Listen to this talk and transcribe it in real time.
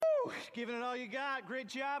Woo! Giving it all you got. Great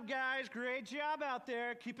job, guys. Great job out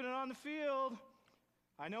there. Keeping it on the field.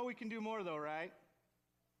 I know we can do more, though, right?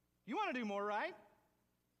 You want to do more, right?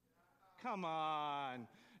 Come on.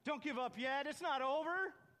 Don't give up yet. It's not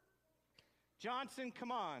over. Johnson,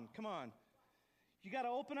 come on. Come on. You got to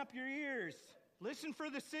open up your ears. Listen for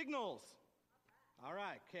the signals. All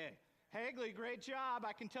right, okay. Hagley, great job.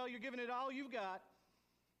 I can tell you're giving it all you've got.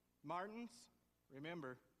 Martins,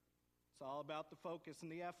 remember, it's all about the focus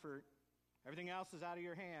and the effort. Everything else is out of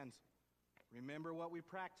your hands. Remember what we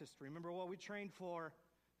practiced. Remember what we trained for.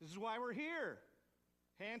 This is why we're here.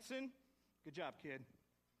 Hanson, good job, kid.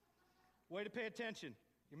 Way to pay attention.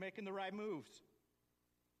 You're making the right moves.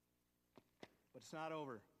 But it's not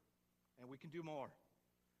over, and we can do more.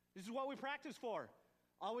 This is what we practice for.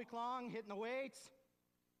 All week long, hitting the weights.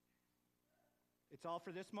 It's all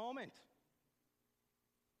for this moment.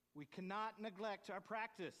 We cannot neglect our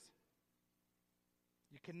practice.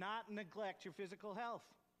 You cannot neglect your physical health.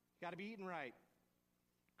 You got to be eating right.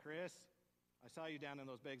 Chris, I saw you down in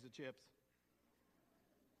those bags of chips.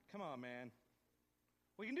 Come on, man.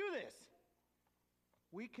 We can do this.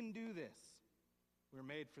 We can do this. We're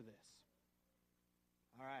made for this.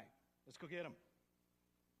 All right, let's go get them.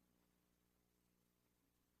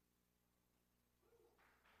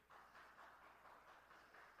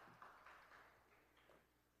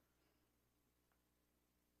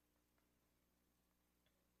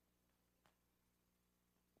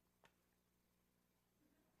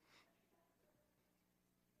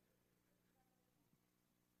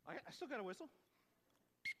 I still got a whistle.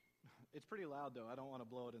 It's pretty loud, though. I don't want to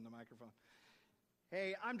blow it in the microphone.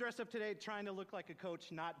 Hey, I'm dressed up today trying to look like a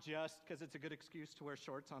coach, not just because it's a good excuse to wear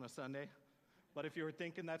shorts on a Sunday. But if you were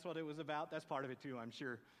thinking that's what it was about, that's part of it, too, I'm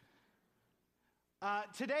sure.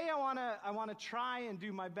 Today, I want to try and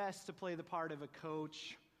do my best to play the part of a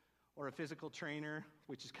coach or a physical trainer,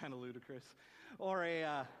 which is kind of ludicrous, or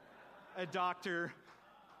a doctor.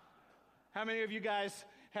 How many of you guys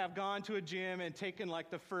have gone to a gym and taken like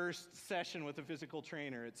the first session with a physical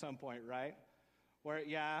trainer at some point, right? Where,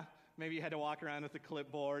 maybe you had to walk around with a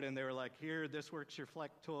clipboard and they were like, here, this works your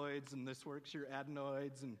flexoids and this works your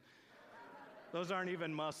adenoids, and those aren't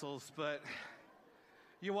even muscles, but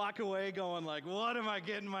you walk away going like, what am I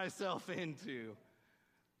getting myself into?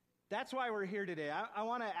 That's why we're here today. I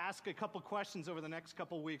want to ask a couple questions over the next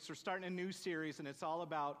couple weeks. We're starting a new series, and it's all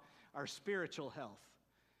about our spiritual health.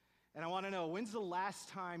 And I want to know, when's the last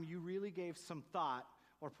time you really gave some thought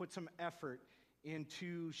or put some effort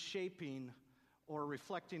into shaping or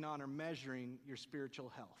reflecting on or measuring your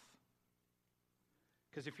spiritual health?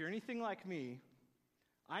 Because if you're anything like me,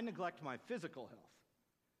 I neglect my physical health.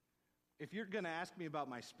 If you're going to ask me about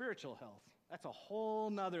my spiritual health, that's a whole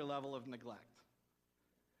nother level of neglect.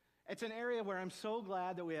 It's an area where I'm so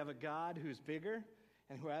glad that we have a God who's bigger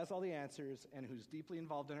and who has all the answers and who's deeply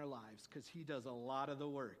involved in our lives, because he does a lot of the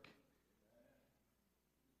work.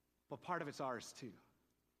 But part of it's ours too.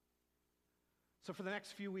 So for the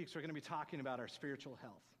next few weeks, we're going to be talking about our spiritual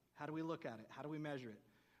health. How do we look at it? How do we measure it?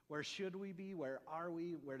 Where should we be? Where are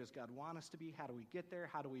we? Where does God want us to be? How do we get there?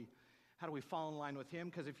 How do we fall in line with him?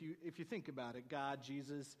 Because if you think about it, God,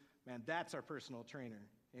 Jesus, man, that's our personal trainer.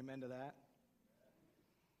 Amen to that?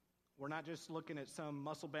 We're not just looking at some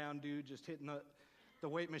muscle-bound dude just hitting the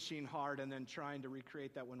weight machine hard and then trying to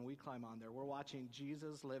recreate that when we climb on there. We're watching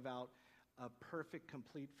Jesus live out a perfect,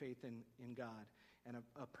 complete faith in God, and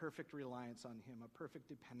a perfect reliance on him, a perfect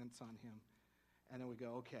dependence on him. And then we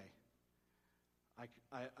go, okay,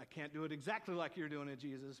 I can't do it exactly like you're doing it,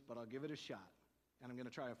 Jesus, but I'll give it a shot. And I'm going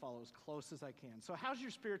to try to follow as close as I can. So how's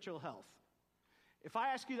your spiritual health? If I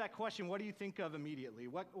ask you that question, what do you think of immediately?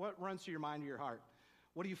 What runs through your mind or your heart?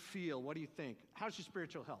 What do you feel? What do you think? How's your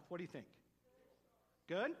spiritual health? What do you think?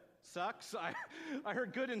 Good? Sucks? I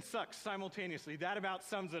heard good and sucks simultaneously. That about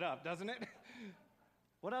sums it up, doesn't it?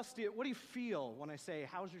 What else do you feel when I say,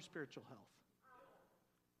 how's your spiritual health?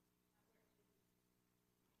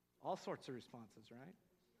 All sorts of responses,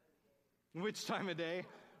 right? Which time of day?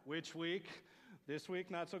 Which week? This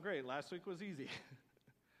week, not so great. Last week was easy.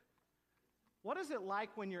 What is it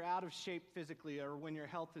like when you're out of shape physically or when your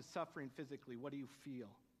health is suffering physically? What do you feel?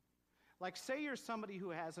 Like, say you're somebody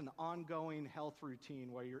who has an ongoing health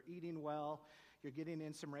routine where you're eating well, you're getting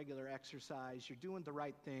in some regular exercise, you're doing the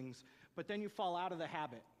right things, but then you fall out of the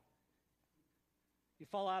habit. You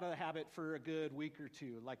fall out of the habit for a good week or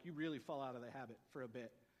two, like you really fall out of the habit for a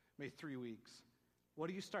bit, maybe 3 weeks. What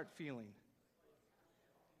do you start feeling?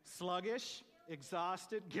 Sluggish,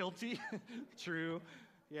 exhausted, guilty. True,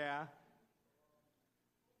 yeah.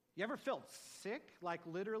 You ever felt sick, like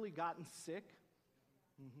literally gotten sick?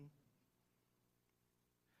 Mm-hmm.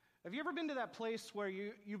 Have you ever been to that place where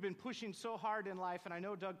you've been pushing so hard in life, and I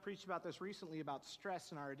know Doug preached about this recently about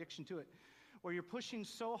stress and our addiction to it, where you're pushing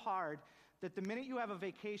so hard that the minute you have a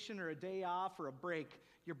vacation or a day off or a break,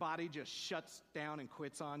 your body just shuts down and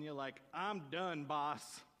quits on you like, I'm done,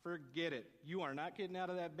 boss. Forget it. You are not getting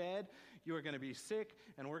out of that bed. You are going to be sick,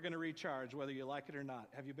 and we're going to recharge whether you like it or not.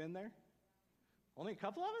 Have you been there? Only a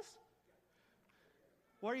couple of us?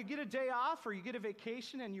 Or you get a day off or you get a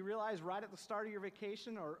vacation and you realize right at the start of your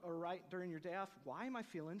vacation or right during your day off, why am I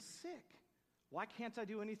feeling sick? Why can't I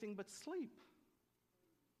do anything but sleep?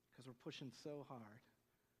 Because we're pushing so hard.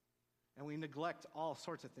 And we neglect all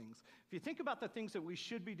sorts of things. If you think about the things that we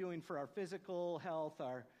should be doing for our physical health,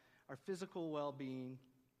 our physical well-being,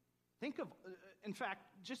 think of, in fact,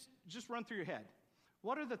 just run through your head.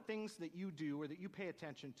 What are the things that you do or that you pay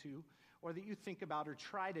attention to or that you think about or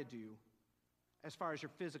try to do as far as your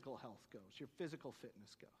physical health goes, your physical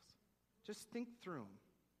fitness goes? Just think through them.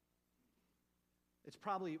 It's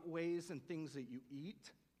probably ways and things that you eat,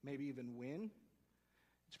 maybe even when.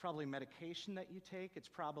 It's probably medication that you take. It's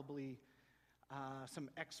probably some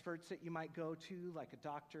experts that you might go to, like a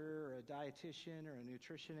doctor or a dietitian or a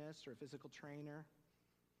nutritionist or a physical trainer.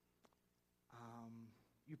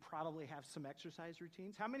 You probably have some exercise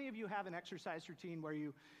routines. How many of you have an exercise routine where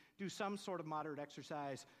you do some sort of moderate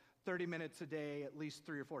exercise 30 minutes a day, at least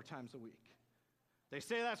 3 or 4 times a week? They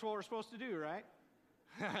say that's what we're supposed to do, right?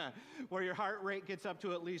 Where your heart rate gets up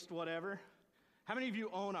to at least whatever. How many of you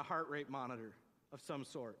own a heart rate monitor of some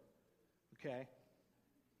sort? Okay.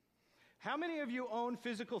 How many of you own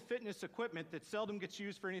physical fitness equipment that seldom gets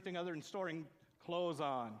used for anything other than storing clothes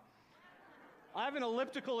on? I have an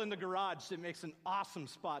elliptical in the garage that makes an awesome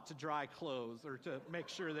spot to dry clothes or to make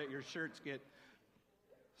sure that your shirts get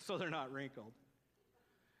so they're not wrinkled.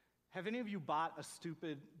 Have any of you bought a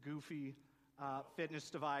stupid, goofy fitness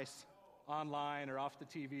device online or off the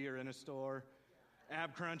TV or in a store?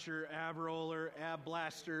 Ab cruncher, ab roller, ab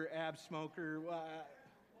blaster, ab smoker.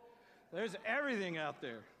 There's everything out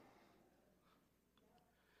there.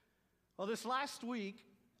 Well, this last week,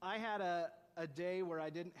 I had a day where I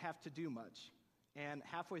didn't have to do much. And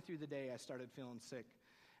halfway through the day, I started feeling sick.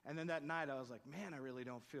 And then that night, I was like, man, I really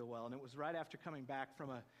don't feel well. And it was right after coming back from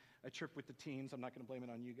a trip with the teens. I'm not going to blame it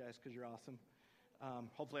on you guys because you're awesome.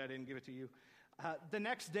 Hopefully I didn't give it to you. The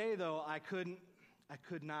next day, though, I could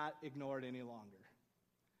not ignore it any longer.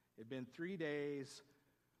 It had been 3 days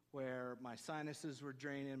where my sinuses were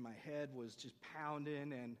draining, my head was just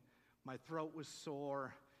pounding, and my throat was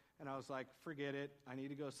sore. And I was like, forget it. I need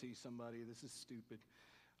to go see somebody. This is stupid.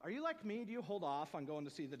 Are you like me? Do you hold off on going to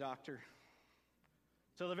see the doctor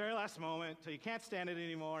till the very last moment, till you can't stand it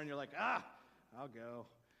anymore, and you're like, I'll go.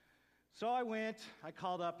 So I went. I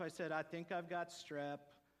called up. I said, I think I've got strep.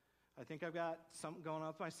 I think I've got something going on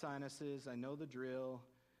with my sinuses. I know the drill.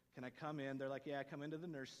 Can I come in? They're like, yeah, come into the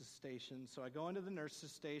nurse's station. So I go into the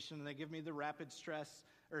nurse's station, and they give me the rapid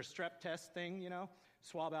strep test thing,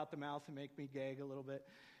 swab out the mouth and make me gag a little bit.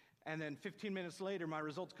 And then 15 minutes later, my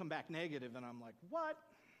results come back negative, and I'm like, what?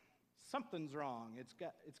 Something's wrong. It's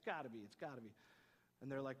got to be.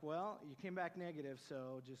 And they're like, well, you came back negative,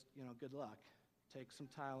 so just, good luck. Take some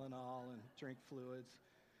Tylenol and drink fluids.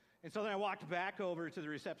 And so then I walked back over to the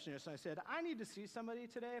receptionist, and I said, I need to see somebody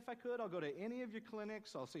today if I could. I'll go to any of your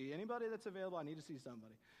clinics. I'll see anybody that's available. I need to see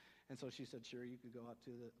somebody. And so she said, sure, you could go out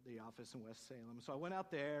to the office in West Salem. So I went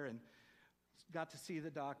out there and got to see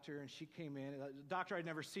the doctor, and she came in. A doctor I'd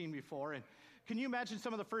never seen before. And can you imagine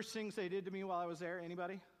some of the first things they did to me while I was there?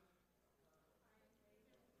 Anybody?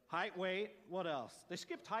 Height, weight, what else? They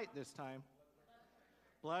skipped height this time.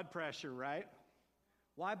 Blood pressure, right?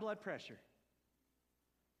 Why blood pressure?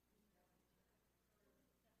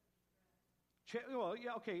 Well,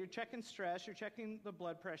 yeah, okay, you're checking stress, you're checking the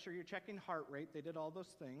blood pressure, you're checking heart rate. They did all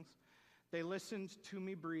those things. They listened to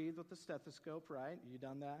me breathe with the stethoscope, right? You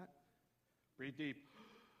done that? Breathe deep.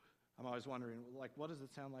 I'm always wondering, what does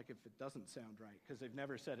it sound like if it doesn't sound right? Because they've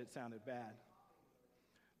never said it sounded bad.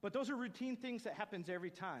 But those are routine things that happens every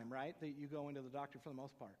time, right? That you go into the doctor for the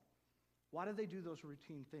most part. Why do they do those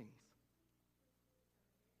routine things?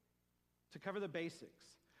 To cover the basics.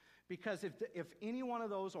 Because if any one of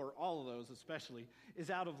those, or all of those especially, is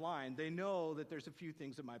out of line, they know that there's a few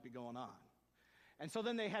things that might be going on. And so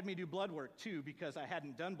then they had me do blood work too, because I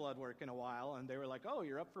hadn't done blood work in a while, and they were like, oh,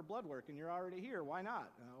 you're up for blood work, and you're already here. Why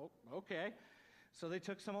not? Oh, okay. So they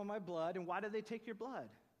took some of my blood, and why did they take your blood?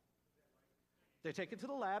 They take it to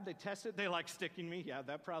the lab, they test it, they like sticking me. Yeah,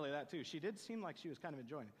 probably that too. She did seem like she was kind of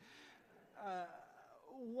enjoying it.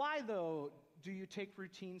 Why, though, do you take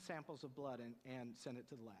routine samples of blood and send it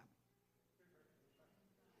to the lab?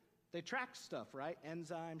 They track stuff, right?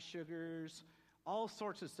 Enzymes, sugars, all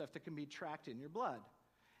sorts of stuff that can be tracked in your blood.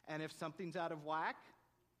 And if something's out of whack,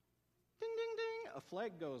 ding, ding, ding, a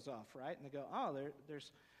flag goes off, right? And they go, oh,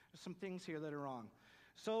 there's some things here that are wrong.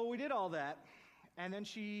 So we did all that, and then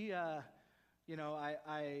she,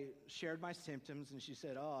 I shared my symptoms, and she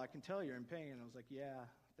said, oh, I can tell you're in pain. And I was like, yeah,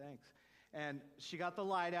 thanks. And she got the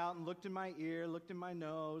light out and looked in my ear, looked in my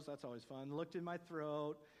nose, that's always fun, looked in my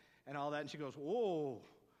throat, and all that, and she goes, whoa,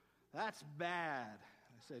 that's bad.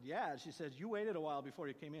 I said, yeah. She said, you waited a while before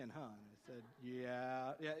you came in, huh? And I said,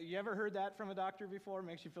 yeah. You ever heard that from a doctor before?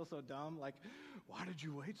 Makes you feel so dumb, like, why did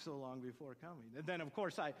you wait so long before coming? And then, of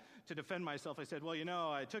course, to defend myself, I said, well,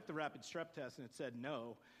 I took the rapid strep test, and it said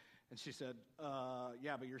no. And she said,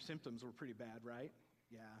 yeah, but your symptoms were pretty bad, right?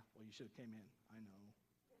 Yeah, well, you should have came in. I know.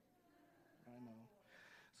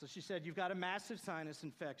 So she said, you've got a massive sinus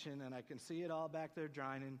infection, and I can see it all back there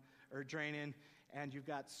draining, and you've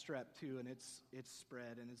got strep too, and it's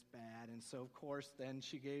spread, and it's bad. And so, of course, then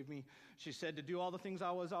she said to do all the things I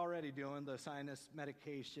was already doing, the sinus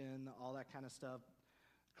medication, all that kind of stuff,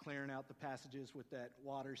 clearing out the passages with that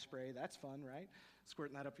water spray. That's fun, right?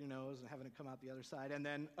 Squirting that up your nose and having it come out the other side. And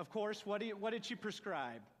then, of course, what did she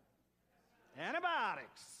prescribe?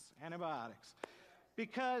 Antibiotics. And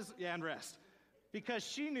rest. Because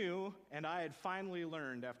she knew, and I had finally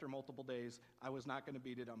learned after multiple days, I was not going to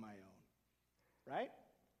beat it on my own. Right?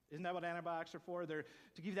 Isn't that what antibiotics are for? They're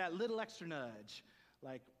to give that little extra nudge,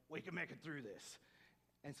 like, we can make it through this.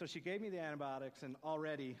 And so she gave me the antibiotics, and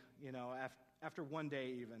already, after one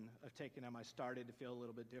day even of taking them, I started to feel a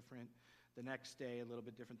little bit different. The next day, a little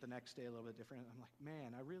bit different. The next day, a little bit different. I'm like,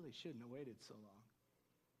 man, I really shouldn't have waited so long.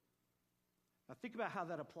 Now think about how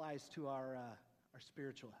that applies to our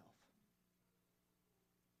spiritual health.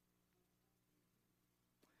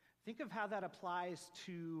 Think of how that applies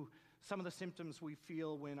to some of the symptoms we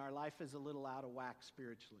feel when our life is a little out of whack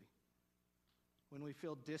spiritually. When we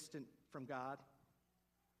feel distant from God.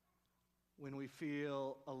 When we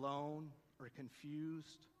feel alone or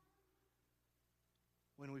confused.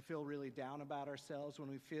 When we feel really down about ourselves. When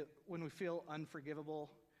we feel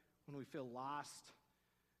unforgivable. When we feel lost.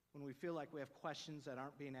 When we feel like we have questions that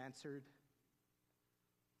aren't being answered.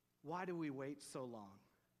 Why do we wait so long?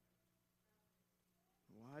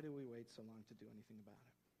 Why do we wait so long to do anything about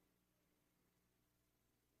it?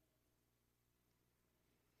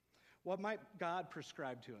 What might God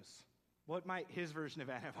prescribe to us? What might his version of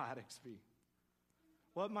antibiotics be?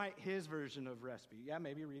 What might his version of rest be? Yeah,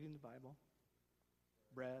 maybe reading the Bible.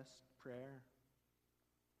 Rest, prayer.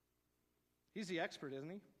 He's the expert, isn't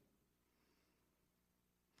he?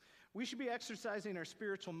 We should be exercising our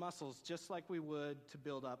spiritual muscles just like we would to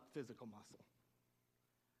build up physical muscle.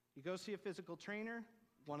 You go see a physical trainer,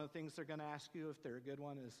 one of the things they're going to ask you, if they're a good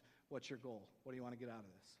one, is, what's your goal? What do you want to get out of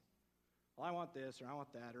this? Well, I want this, or I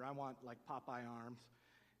want that, or I want like Popeye arms.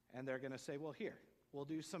 And they're going to say, well, here, we'll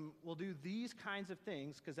do these kinds of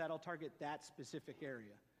things because that'll target that specific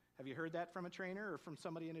area. Have you heard that from a trainer or from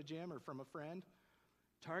somebody in a gym or from a friend?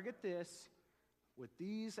 Target this with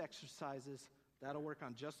these exercises. That'll work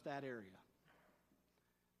on just that area.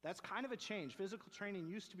 That's kind of a change. Physical training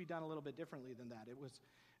used to be done a little bit differently than that. It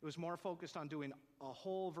was more focused on doing a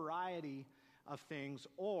whole variety of things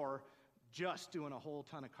or just doing a whole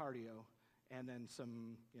ton of cardio and then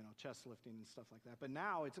some, chest lifting and stuff like that. But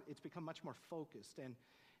now it's become much more focused.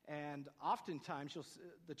 And oftentimes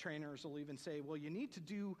the trainers will even say, well, you need to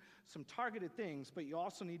do some targeted things, but you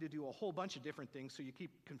also need to do a whole bunch of different things, so you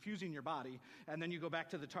keep confusing your body, and then you go back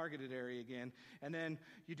to the targeted area again, and then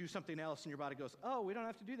you do something else, and your body goes, oh, we don't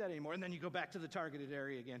have to do that anymore, and then you go back to the targeted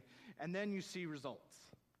area again, and then you see results.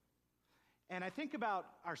 And I think about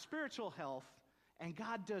our spiritual health, and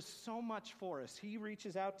God does so much for us. He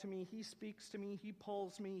reaches out to me, he speaks to me, he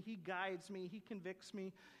pulls me, he guides me, he convicts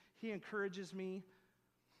me, he encourages me.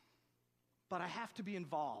 But I have to be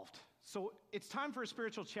involved. So it's time for a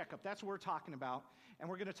spiritual checkup. That's what we're talking about. And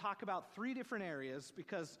we're going to talk about 3 different areas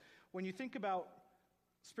because when you think about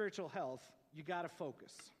spiritual health, you got to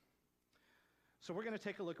focus. So we're going to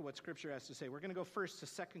take a look at what Scripture has to say. We're going to go first to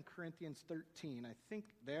 2 Corinthians 13.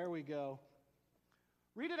 There we go.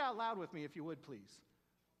 Read it out loud with me if you would, please.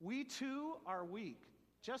 We too are weak,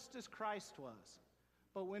 just as Christ was.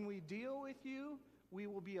 But when we deal with you, we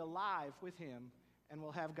will be alive with him and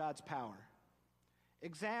will have God's power.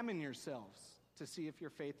 Examine yourselves to see if your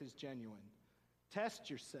faith is genuine. Test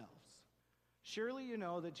yourselves. Surely you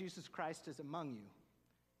know that Jesus Christ is among you.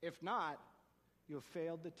 If not, you have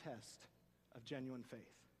failed the test of genuine faith.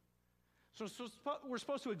 So we're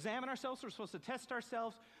supposed to examine ourselves, we're supposed to test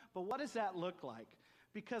ourselves, but what does that look like?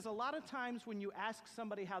 Because a lot of times when you ask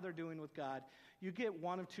somebody how they're doing with God, you get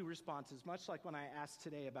one of two responses. Much like when I asked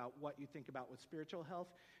today about what you think about with spiritual health,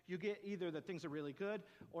 you get either that things are really good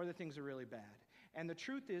or that things are really bad. And the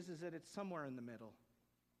truth is that it's somewhere in the middle.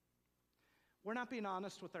 We're not being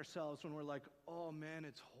honest with ourselves when we're like, oh man,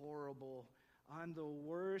 it's horrible. I'm the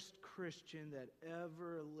worst Christian that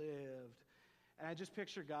ever lived. And I just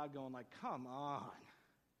picture God going like, come on,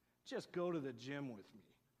 just go to the gym with me.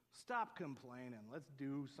 Stop complaining. Let's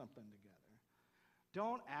do something together.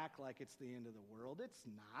 Don't act like it's the end of the world. It's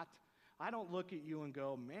not. I don't look at you and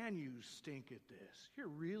go, man, you stink at this. You're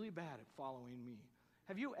really bad at following me.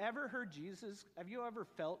 Have you ever heard Jesus? Have you ever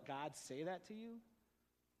felt God say that to you?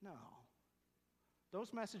 No.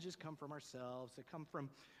 Those messages come from ourselves. They come from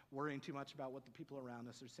worrying too much about what the people around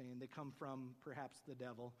us are saying. They come from perhaps the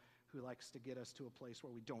devil, who likes to get us to a place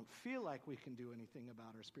where we don't feel like we can do anything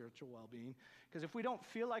about our spiritual well-being. Because if we don't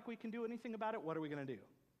feel like we can do anything about it, what are we going to do?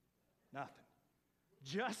 Nothing.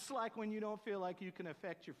 Just like when you don't feel like you can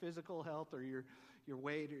affect your physical health or your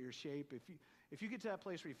weight or your shape, if you get to that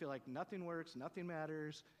place where you feel like nothing works, nothing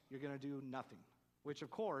matters, you're going to do nothing. Which, of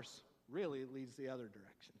course, really leads the other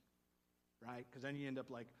direction, right? Because then you end up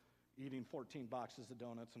like eating 14 boxes of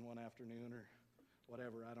donuts in one afternoon or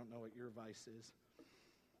whatever. I don't know what your vice is.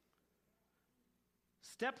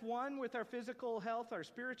 Step one with our physical health, our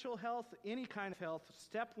spiritual health, any kind of health,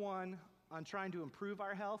 step one on trying to improve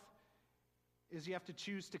our health is you have to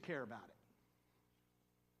choose to care about it.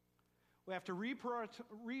 We have to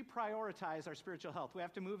reprioritize our spiritual health. We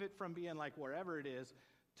have to move it from being like wherever it is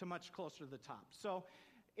to much closer to the top. So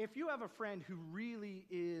if you have a friend who really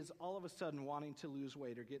is all of a sudden wanting to lose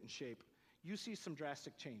weight or get in shape, you see some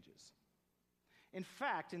drastic changes. In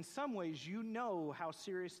fact, in some ways, you know how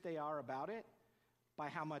serious they are about it by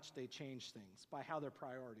how much they change things, by how their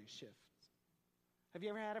priorities shift. Have you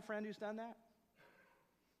ever had a friend who's done that?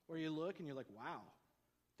 Where you look and you're like, wow,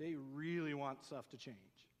 they really want stuff to change.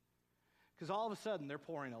 Because all of a sudden, they're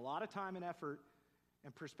pouring a lot of time and effort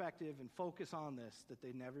and perspective and focus on this that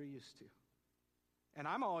they never used to. And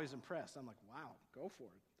I'm always impressed. I'm like, wow, go for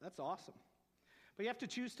it. That's awesome. But you have to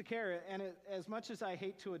choose to care. And as much as I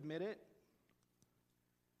hate to admit it,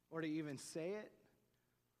 or to even say it,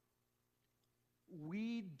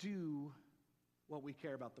 we do what we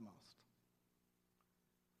care about the most.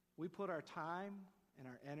 We put our time and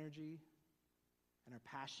our energy and our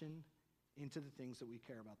passion into the things that we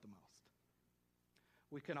care about the most.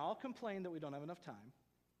 We can all complain that we don't have enough time,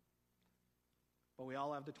 but we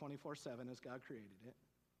all have the 24/7 as God created it.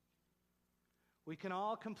 We can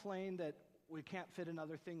all complain that we can't fit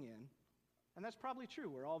another thing in, and that's probably true.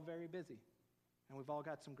 We're all very busy, and we've all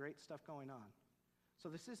got some great stuff going on. So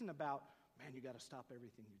this isn't about, man, you got to stop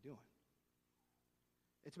everything you're doing.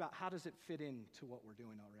 It's about how does it fit into what we're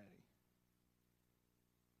doing already.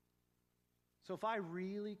 So if I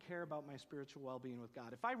really care about my spiritual well-being with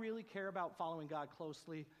God, if I really care about following God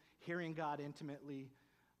closely, hearing God intimately,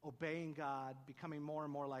 obeying God, becoming more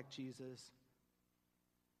and more like Jesus,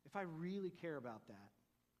 if I really care about that,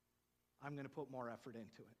 I'm going to put more effort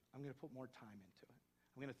into it. I'm going to put more time into it.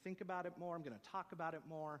 I'm going to think about it more. I'm going to talk about it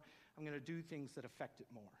more. I'm going to do things that affect it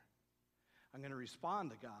more. I'm going to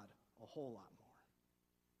respond to God a whole lot more.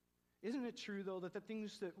 Isn't it true, though, that the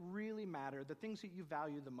things that really matter, the things that you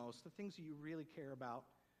value the most, the things that you really care about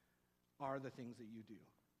are the things that you do?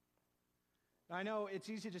 Now, I know it's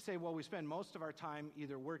easy to say, well, we spend most of our time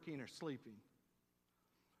either working or sleeping.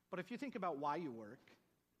 But if you think about why you work,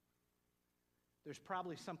 there's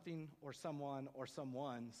probably something or someone or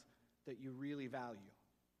someones that you really value.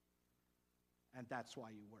 And that's why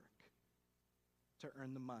you work. To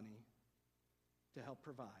earn the money, to help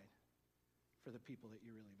provide for the people that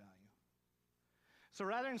you really value. So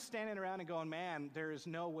rather than standing around and going, man, there is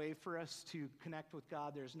no way for us to connect with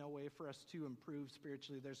God, there's no way for us to improve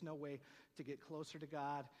spiritually, there's no way to get closer to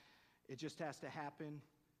God, it just has to happen,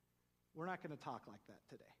 we're not going to talk like that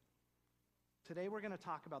today. Today we're going to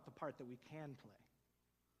talk about the part that we can play.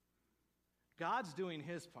 God's doing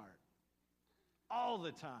his part all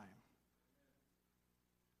the time.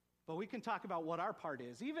 But we can talk about what our part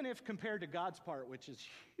is, even if compared to God's part, which is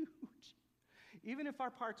huge. Even if our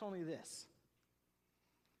part's only this.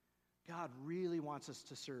 God really wants us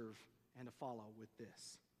to serve and to follow with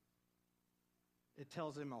this. It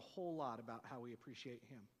tells him a whole lot about how we appreciate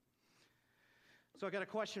him. So I got a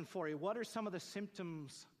question for you. What are some of the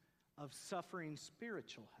symptoms of suffering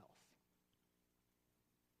spiritual health?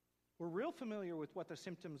 We're real familiar with what the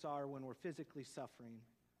symptoms are when we're physically suffering.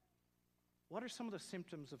 What are some of the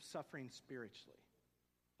symptoms of suffering spiritually,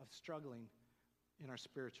 of struggling in our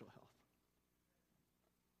spiritual health?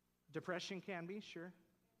 Depression can be, sure.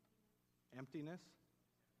 Emptiness,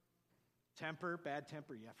 Temper, bad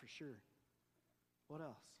temper, yeah, for sure. What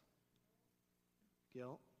else?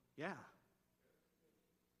 Guilt, yeah.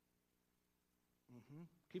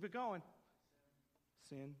 Keep it going.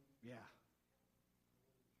 Sin, yeah.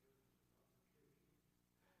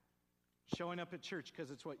 Showing up at church because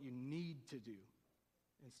it's what you need to do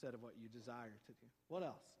instead of what you desire to do. What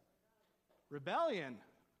else? Rebellion.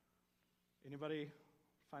 Anybody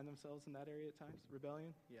find themselves in that area at times?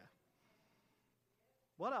 Rebellion? Yeah.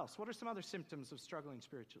 What else? What are some other symptoms of struggling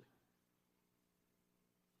spiritually?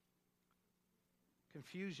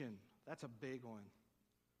 Confusion. That's a big one.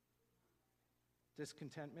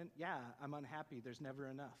 Discontentment. Yeah, I'm unhappy. There's never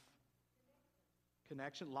enough.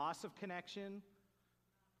 Connection. Loss of connection.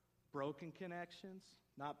 Broken connections.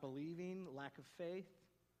 Not believing. Lack of faith.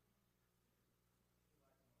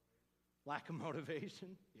 Lack of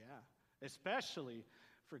motivation. Yeah. Especially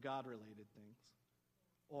for God-related things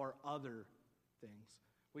or other things.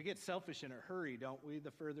 We get selfish in a hurry, don't we,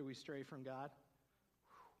 the further we stray from God?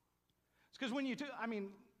 It's because when you do,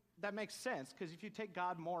 that makes sense, because if you take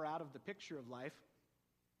God more out of the picture of life,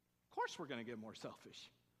 of course we're going to get more selfish.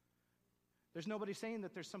 There's nobody saying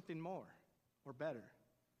that there's something more or better.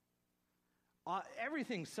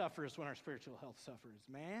 Everything suffers when our spiritual health suffers,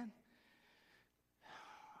 man.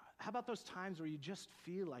 How about those times where you just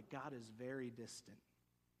feel like God is very distant?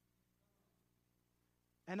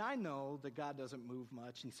 And I know that God doesn't move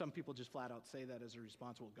much, and some people just flat out say that as a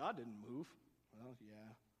response. Well, God didn't move. Well,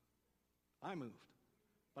 yeah, I moved.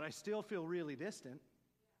 But I still feel really distant.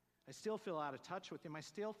 I still feel out of touch with him. I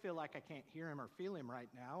still feel like I can't hear him or feel him right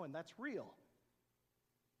now, and that's real.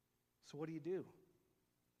 So what do?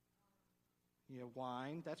 You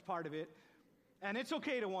whine. That's part of it. And it's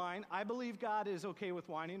okay to whine. I believe God is okay with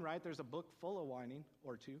whining, right? There's a book full of whining,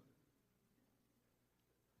 or two.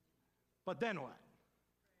 But then what?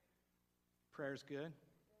 Prayer's good.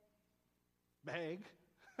 Beg.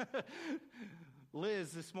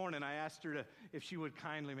 Liz, this morning, I asked her if she would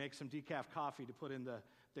kindly make some decaf coffee to put in the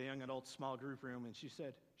young adult small group room, and she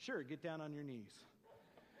said, sure, get down on your knees.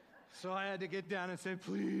 So I had to get down and say,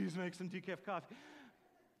 please make some decaf coffee.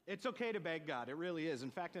 It's okay to beg God. It really is.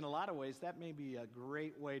 In fact, in a lot of ways, that may be a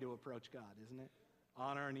great way to approach God, isn't it?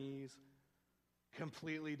 On our knees,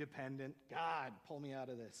 completely dependent. God, pull me out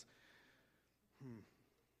of this.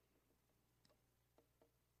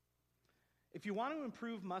 If you want to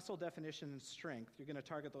improve muscle definition and strength, you're going to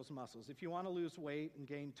target those muscles. If you want to lose weight and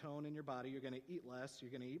gain tone in your body, you're going to eat less,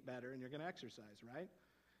 you're going to eat better, and you're going to exercise, right?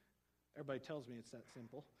 Everybody tells me it's that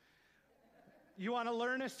simple. You want to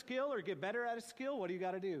learn a skill or get better at a skill? What do you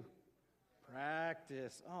got to do?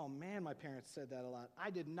 Practice. Oh, man, my parents said that a lot. I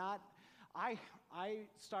did not. I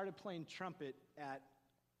started playing trumpet at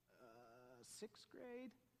 6th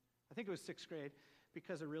grade. I think it was 6th grade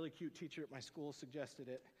because a really cute teacher at my school suggested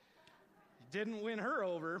it. Didn't win her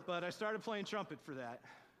over, but I started playing trumpet for that.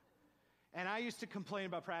 And I used to complain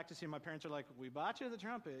about practicing. My parents are like, we bought you the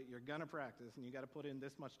trumpet, you're going to practice, and you got to put in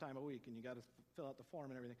this much time a week, and you got to fill out the form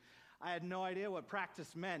and everything. I had no idea what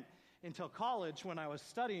practice meant until college when I was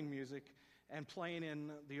studying music and playing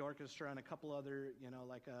in the orchestra and a couple other,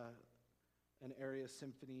 like an area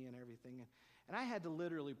symphony and everything. And I had to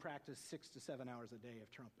literally practice 6 to 7 hours a day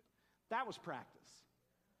of trumpet. That was practice.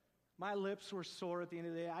 My lips were sore at the end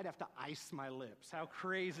of the day. I'd have to ice my lips. How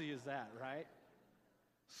crazy is that, right?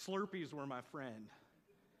 Slurpees were my friend.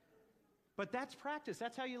 But that's practice.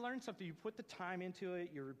 That's how you learn something. You put the time into it,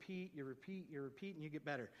 you repeat, and you get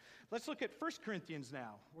better. Let's look at 1 Corinthians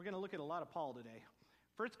now. We're going to look at a lot of Paul today.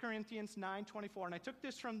 1 Corinthians 9:24, and I took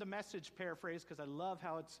this from the Message paraphrase because I love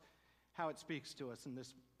how it speaks to us in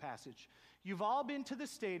this passage. You've all been to the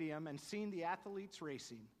stadium and seen the athletes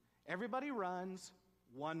racing. Everybody runs,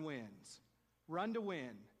 one wins. Run to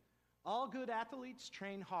win. All good athletes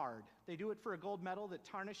train hard. They do it for a gold medal that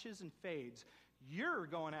tarnishes and fades. You're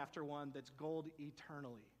going after one that's gold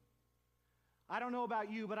eternally. I don't know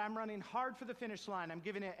about you, but I'm running hard for the finish line. I'm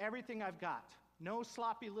giving it everything I've got. No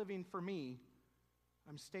sloppy living for me.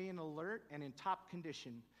 I'm staying alert and in top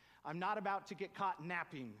condition. I'm not about to get caught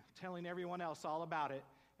napping, telling everyone else all about it,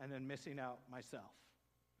 and then missing out myself.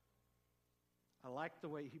 I like the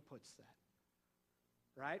way he puts that.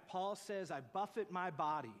 Right? Paul says, I buffet my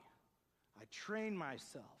body. I train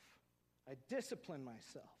myself. I discipline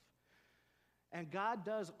myself. And God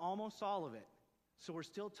does almost all of it. So we're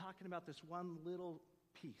still talking about this one little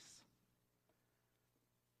piece.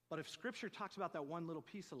 But if Scripture talks about that one little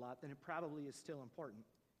piece a lot, then it probably is still important.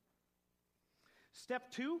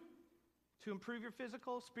 Step 2, to improve your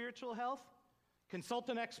physical, spiritual health, consult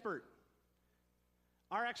an expert.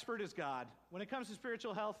 Our expert is God. When it comes to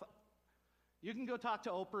spiritual health, you can go talk to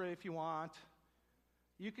Oprah if you want.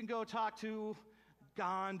 You can go talk to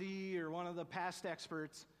Gandhi or one of the past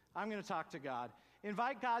experts. I'm going to talk to God.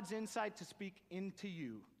 Invite God's insight to speak into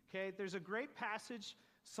you. Okay? There's a great passage,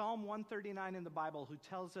 Psalm 139 in the Bible, who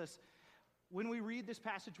tells us when we read this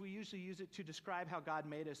passage, we usually use it to describe how God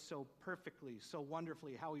made us so perfectly, so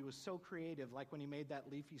wonderfully, how he was so creative, like when he made that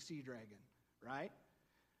leafy sea dragon, right?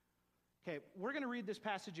 Okay, we're going to read this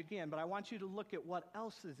passage again, but I want you to look at what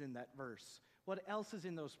else is in that verse. What else is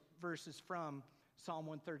in those verses from Psalm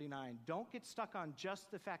 139? Don't get stuck on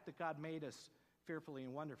just the fact that God made us fearfully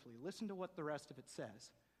and wonderfully. Listen to what the rest of it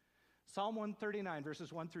says. Psalm 139,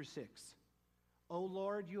 verses 1 through 6. O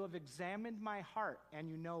Lord, you have examined my heart, and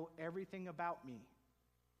you know everything about me.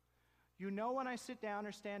 You know when I sit down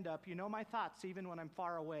or stand up. You know my thoughts even when I'm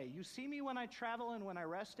far away. You see me when I travel and when I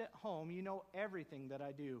rest at home. You know everything that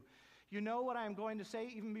I do. You know what I am going to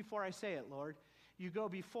say even before I say it, Lord. You go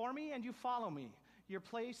before me and you follow me. You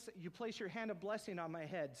place your hand of blessing on my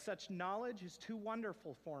head. Such knowledge is too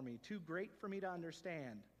wonderful for me, too great for me to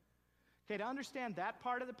understand. Okay, to understand that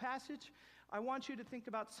part of the passage, I want you to think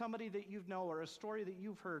about somebody that you know or a story that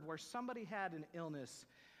you've heard where somebody had an illness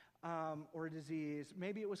or a disease.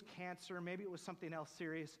 Maybe it was cancer, maybe it was something else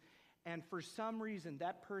serious, and for some reason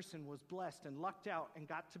that person was blessed and lucked out and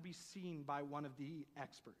got to be seen by one of the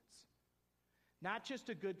experts. Not just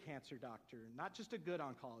a good cancer doctor, not just a good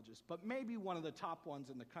oncologist, but maybe one of the top ones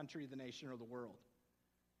in the country, the nation, or the world.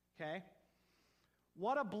 Okay?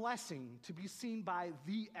 What a blessing to be seen by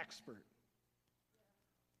the expert.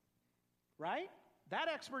 Right? That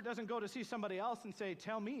expert doesn't go to see somebody else and say,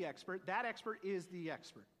 tell me, expert. That expert is the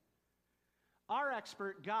expert. Our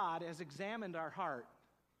expert, God, has examined our heart.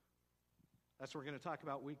 That's what we're going to talk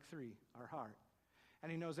about week 3, our heart.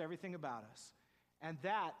 And he knows everything about us. And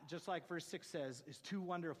that, just like verse 6 says, is too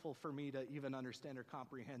wonderful for me to even understand or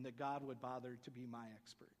comprehend that God would bother to be my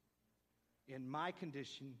expert. In my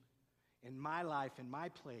condition, in my life, in my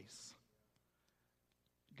place,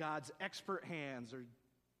 God's expert hands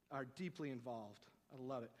are deeply involved. I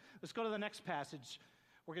love it. Let's go to the next passage.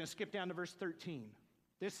 We're going to skip down to verse 13.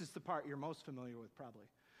 This is the part you're most familiar with, probably.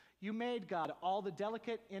 You made, God, all the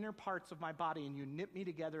delicate inner parts of my body, and you knit me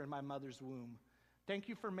together in my mother's womb. Thank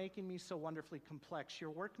you for making me so wonderfully complex.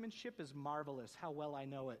 Your workmanship is marvelous. How well I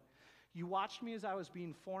know it. You watched me as I was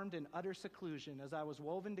being formed in utter seclusion, as I was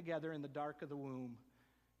woven together in the dark of the womb.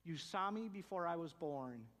 You saw me before I was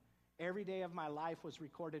born. Every day of my life was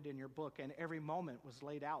recorded in your book, and every moment was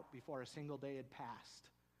laid out before a single day had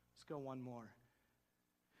passed. Let's go one more.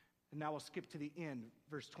 And now we'll skip to the end,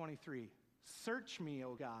 verse 23. Search me,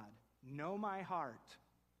 O God, know my heart.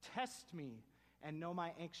 Test me and know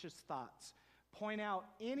my anxious thoughts. Point out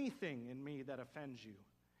anything in me that offends you,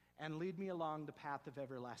 and lead me along the path of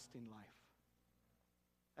everlasting life.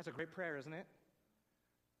 That's a great prayer, isn't it?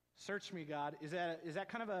 Search me, God. Is that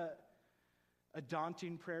kind of a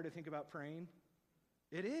daunting prayer to think about praying?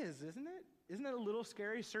 It is, isn't it? Isn't it a little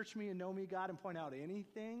scary? Search me and know me, God, and point out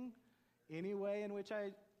anything, any way in which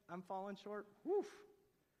I'm falling short. Woof.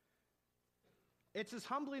 It's as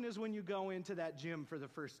humbling as when you go into that gym for the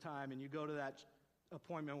first time and you go to that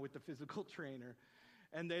appointment with the physical trainer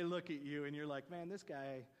and they look at you and you're like, man, this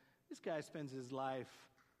guy spends his life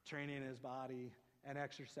training his body and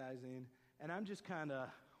exercising, and I'm just kind of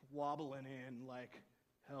wobbling in like,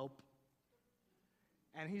 help.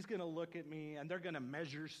 And he's going to look at me, and they're going to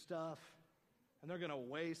measure stuff, and they're going to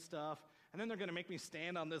weigh stuff, and then they're going to make me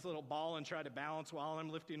stand on this little ball and try to balance while I'm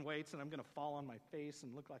lifting weights, and I'm going to fall on my face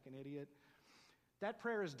and look like an idiot. That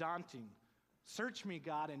prayer is daunting. Search me,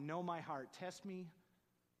 God, and know my heart. Test me,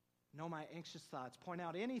 know my anxious thoughts. Point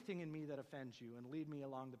out anything in me that offends you, and lead me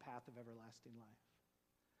along the path of everlasting life.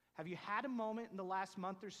 Have you had a moment in the last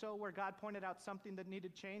month or so where God pointed out something that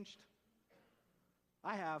needed changed?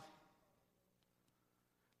 I have.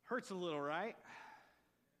 Hurts a little, right?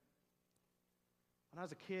 When I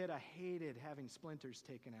was a kid, I hated having splinters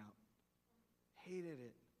taken out. Hated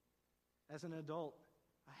it. As an adult,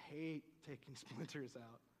 I hate taking splinters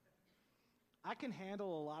out. I can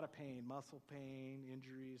handle a lot of pain, muscle pain,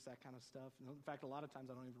 injuries, that kind of stuff. In fact, a lot of times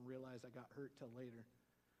I don't even realize I got hurt till later.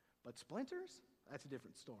 But splinters? That's a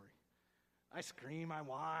different story. I scream, I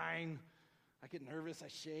whine, I get nervous, I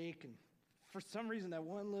shake, and for some reason that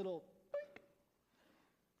one little boink,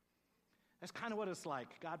 that's kind of what it's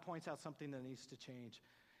like. God points out something that needs to change,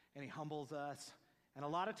 and he humbles us. And a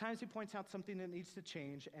lot of times he points out something that needs to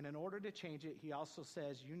change, and in order to change it, he also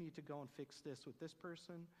says, you need to go and fix this with this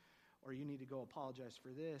person, or you need to go apologize for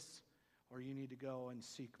this, or you need to go and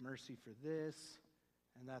seek mercy for this,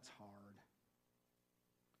 and that's hard.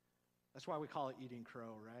 That's why we call it eating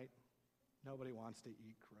crow, right? Nobody wants to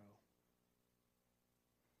eat crow.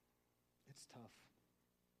 It's tough.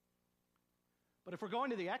 But if we're going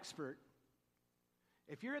to the expert,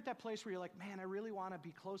 if you're at that place where you're like, man, I really want to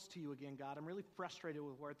be close to you again, God. I'm really frustrated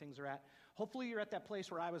with where things are at. Hopefully you're at that place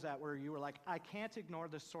where I was at, where you were like, I can't ignore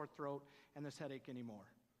this sore throat and this headache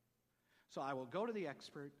anymore. So I will go to the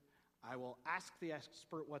expert. I will ask the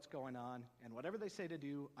expert what's going on, and whatever they say to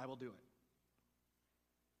do, I will do it.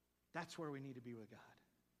 That's where we need to be with God.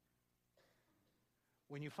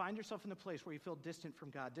 When you find yourself in the place where you feel distant from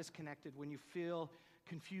God, disconnected, when you feel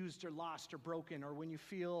confused or lost or broken, or when you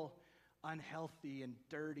feel unhealthy and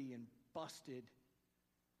dirty and busted,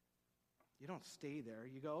 you don't stay there.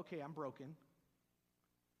 You go, okay, I'm broken,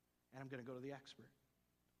 and I'm going to go to the expert.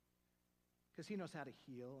 Because he knows how to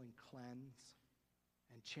heal and cleanse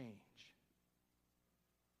and change.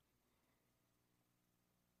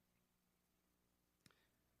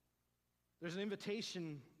 There's an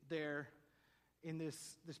invitation there in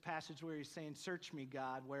this passage where he's saying, search me,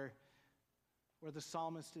 God, where the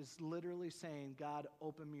psalmist is literally saying, God,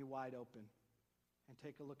 open me wide open and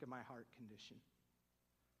take a look at my heart condition.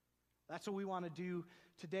 That's what we want to do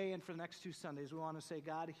today and for the next 2 Sundays. We want to say,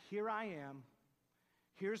 God, here I am.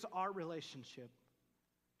 Here's our relationship.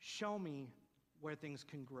 Show me where things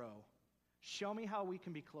can grow. Show me how we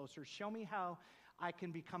can be closer. Show me how I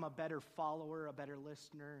can become a better follower, a better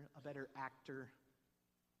listener, a better actor.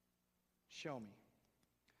 Show me.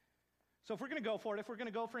 So if we're going to go for it, if we're going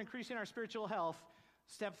to go for increasing our spiritual health,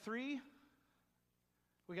 step 3,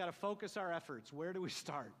 we got to focus our efforts. Where do we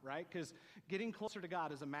start, right? Because getting closer to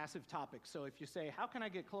God is a massive topic. So if you say, how can I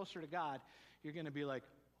get closer to God? You're going to be like,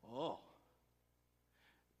 oh.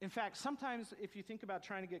 In fact, sometimes if you think about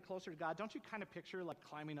trying to get closer to God, don't you kind of picture like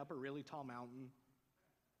climbing up a really tall mountain?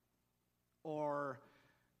 Or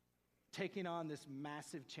taking on this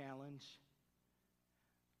massive challenge?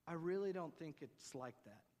 I really don't think it's like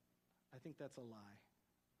that. I think that's a lie.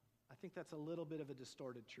 I think that's a little bit of a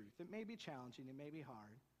distorted truth. It may be challenging, it may be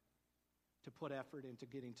hard to put effort into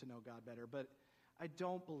getting to know God better, but I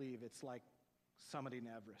don't believe it's like summiting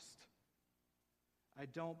Everest. I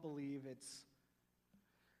don't believe it's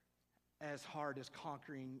as hard as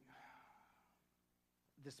conquering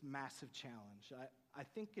this massive challenge. I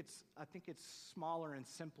think it's smaller and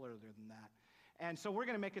simpler than that. And so we're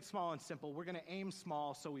going to make it small and simple. We're going to aim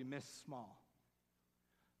small so we miss small.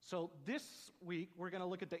 So this week, we're going to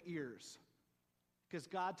look at the ears, because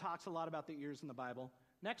God talks a lot about the ears in the Bible.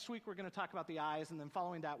 Next week, we're going to talk about the eyes, and then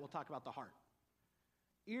following that, we'll talk about the heart.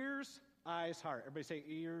 Ears, eyes, heart. Everybody say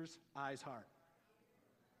ears, eyes, heart.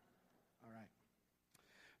 All right.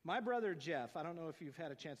 My brother Jeff, I don't know if you've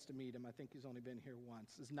had a chance to meet him. I think he's only been here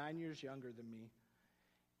once, is 9 years younger than me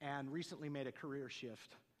and recently made a career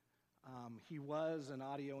shift. He was an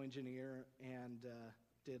audio engineer and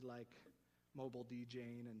did like mobile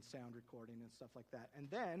DJing and sound recording and stuff like that. And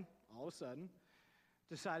then, all of a sudden,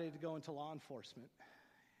 decided to go into law enforcement.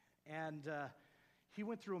 And he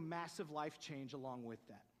went through a massive life change along with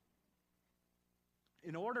that.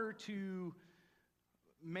 In order to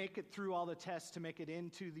make it through all the tests to make it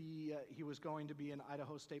into he was going to be an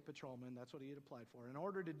Idaho State Patrolman. That's what he had applied for. In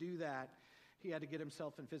order to do that, he had to get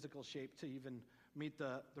himself in physical shape to even meet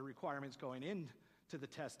the requirements going into the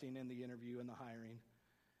testing and the interview and the hiring.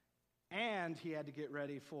 And he had to get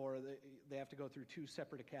ready they have to go through 2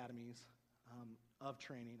 separate academies of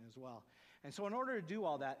training as well. And so in order to do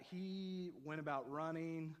all that, he went about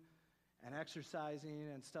running and exercising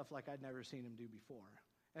and stuff like I'd never seen him do before.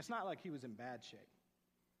 It's not like he was in bad shape.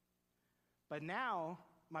 But now,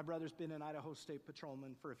 my brother's been an Idaho State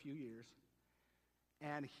Patrolman for a few years,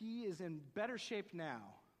 and he is in better shape now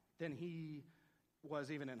than he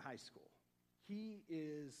was even in high school.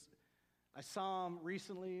 I saw him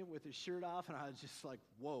recently with his shirt off, and I was just like,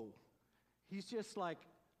 whoa. He's just like,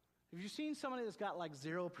 have you seen somebody that's got like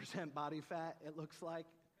 0% body fat, it looks like?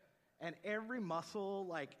 And every muscle,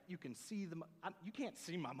 like you can see them. You can't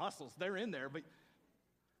see my muscles. They're in there, but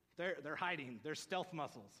they're hiding. They're stealth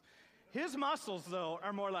muscles. His muscles, though,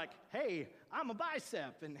 are more like, hey, I'm a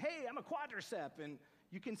bicep, and hey, I'm a quadricep, and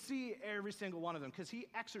you can see every single one of them because he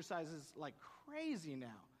exercises like crazy now.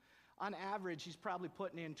 On average, he's probably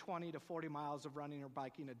putting in 20 to 40 miles of running or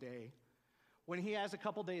biking a day. When he has a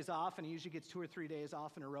couple days off, and he usually gets 2 or 3 days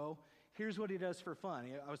off in a row, here's what he does for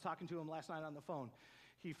fun. I was talking to him last night on the phone.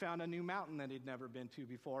 He found a new mountain that he'd never been to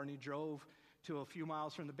before, and he drove to a few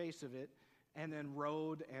miles from the base of it, and then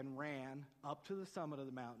rode and ran up to the summit of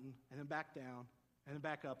the mountain, and then back down, and then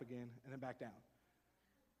back up again, and then back down.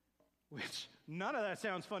 Which, none of that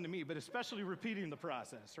sounds fun to me, but especially repeating the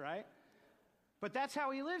process, right? But that's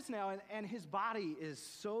how he lives now, and his body is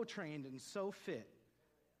so trained and so fit.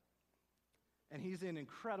 And he's in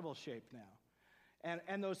incredible shape now.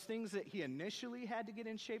 And those things that he initially had to get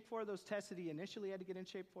in shape for, those tests that he initially had to get in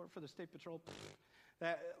shape for the State Patrol,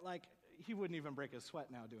 he wouldn't even break a sweat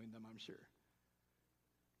now doing them, I'm sure.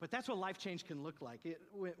 But that's what life change can look like.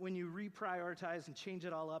 When you reprioritize and change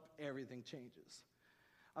it all up, everything changes.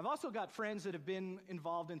 I've also got friends that have been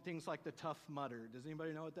involved in things like the Tough Mudder. Does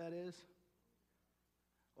anybody know what that is?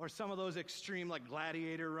 Or some of those extreme like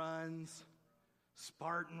gladiator runs,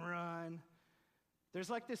 Spartan run. There's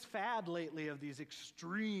like this fad lately of these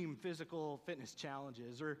extreme physical fitness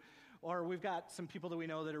challenges. Or we've got some people that we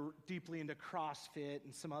know that are deeply into CrossFit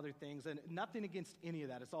and some other things. And nothing against any of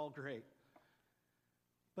that. It's all great.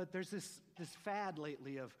 But there's this fad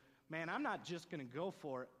lately of, man, I'm not just going to go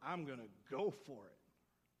for it. I'm going to go for it.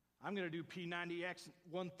 I'm going to do P90X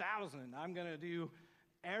 1000. I'm going to do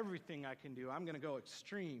everything I can do. I'm going to go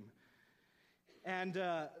extreme. And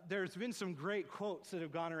there's been some great quotes that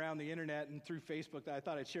have gone around the internet and through Facebook that I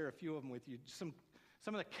thought I'd share a few of them with you. Some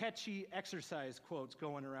of the catchy exercise quotes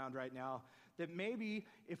going around right now that maybe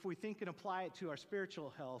if we think and apply it to our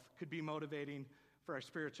spiritual health could be motivating for our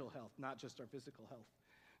spiritual health, not just our physical health.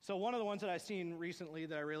 So one of the ones that I've seen recently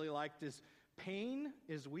that I really liked is, pain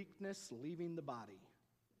is weakness leaving the body.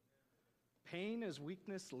 Pain is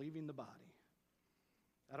weakness leaving the body.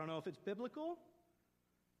 I don't know if it's biblical,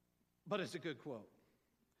 but it's a good quote.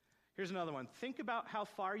 Here's another one. Think about how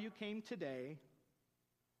far you came today,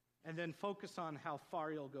 and then focus on how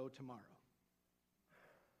far you'll go tomorrow.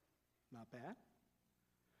 Not bad.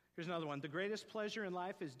 Here's another one. The greatest pleasure in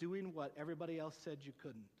life is doing what everybody else said you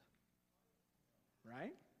couldn't.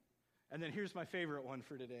 Right? And then here's my favorite one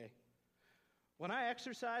for today. When I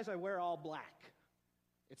exercise, I wear all black.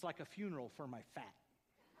 It's like a funeral for my fat.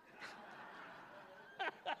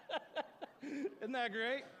 Isn't that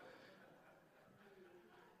great?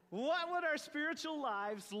 What would our spiritual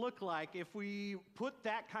lives look like if we put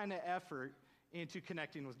that kind of effort into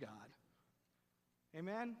connecting with God?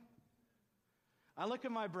 Amen? I look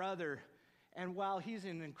at my brother, and while he's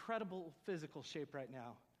in incredible physical shape right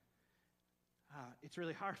now, it's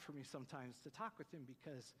really hard for me sometimes to talk with him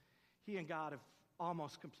because he and God have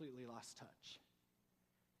almost completely lost touch.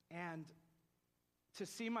 And to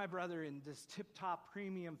see my brother in this tip-top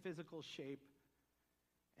premium physical shape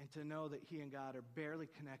and to know that he and God are barely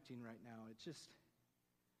connecting right now,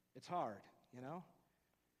 it's hard, you know?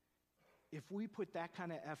 If we put that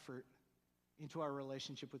kind of effort into our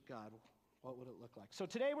relationship with God, what would it look like? So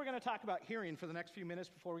today we're going to talk about hearing for the next few minutes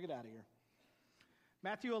before we get out of here.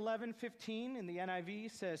 Matthew 11:15 in the NIV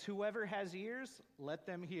says, whoever has ears, let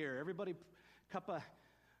them hear. Everybody cup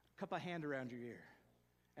a hand around your ear.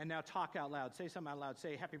 And now talk out loud. Say something out loud.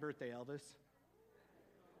 Say, happy birthday, Elvis.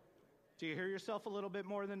 Do you hear yourself a little bit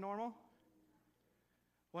more than normal?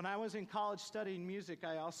 When I was in college studying music,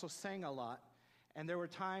 I also sang a lot. And there were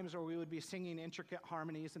times where we would be singing intricate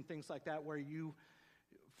harmonies and things like that where you,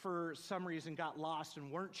 for some reason, got lost and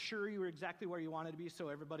weren't sure you were exactly where you wanted to be, so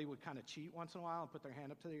everybody would kind of cheat once in a while and put their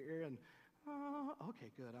hand up to their ear and, oh,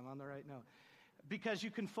 okay, good, I'm on the right note. Because you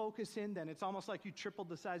can focus in then. It's almost like you tripled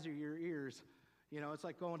the size of your ears. You know, it's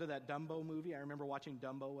like going to that Dumbo movie. I remember watching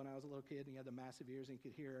Dumbo when I was a little kid, and he had the massive ears and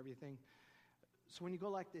you could hear everything. So when you go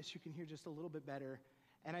like this, you can hear just a little bit better.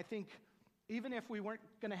 And I think even if we weren't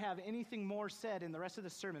going to have anything more said in the rest of the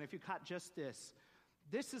sermon, if you caught just this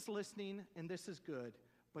is listening and this is good,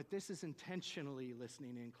 but this is intentionally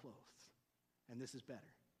listening in close, and this is better.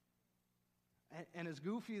 And as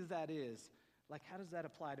goofy as that is, like, how does that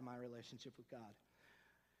apply to my relationship with God?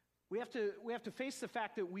 We have to face the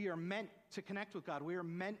fact that we are meant to connect with God. We are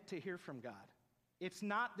meant to hear from God. It's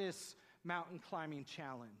not this mountain climbing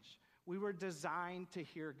challenge. We were designed to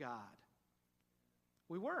hear God.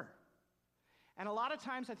 We were. And a lot of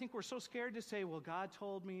times I think we're so scared to say, well, God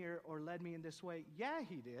told me or led me in this way. Yeah,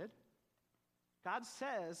 he did. God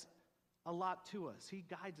says a lot to us. He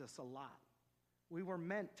guides us a lot. We were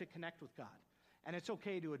meant to connect with God. And it's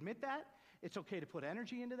okay to admit that. It's okay to put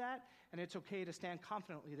energy into that. And it's okay to stand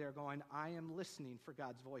confidently there going, I am listening for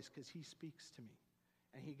God's voice because he speaks to me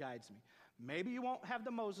and he guides me. Maybe you won't have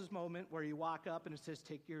the Moses moment where you walk up and it says,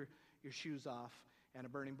 take your shoes off and a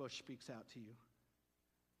burning bush speaks out to you.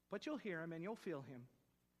 But you'll hear him and you'll feel him.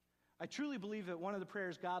 I truly believe that one of the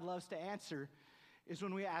prayers God loves to answer is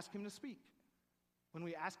when we ask him to speak. When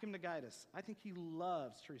we ask him to guide us. I think he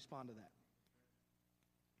loves to respond to that.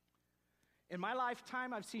 In my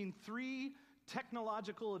lifetime, I've seen 3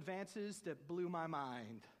 technological advances that blew my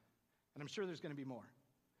mind. And I'm sure there's going to be more.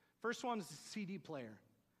 First one is the CD player.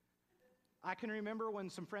 I can remember when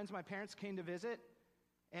some friends of my parents came to visit,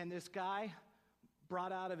 and this guy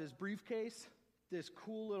brought out of his briefcase this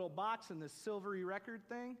cool little box and this silvery record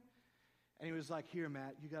thing. And he was like, here,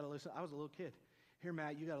 Matt, you got to listen. I was a little kid. here,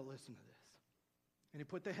 Matt, you got to listen to this. And he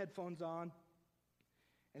put the headphones on,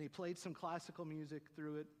 and he played some classical music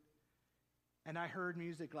through it. And I heard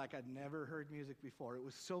music like I'd never heard music before. It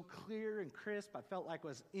was so clear and crisp. I felt like I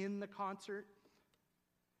was in the concert.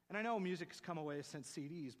 And I know music's come away since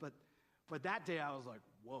CDs, but that day I was like,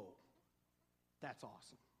 whoa, that's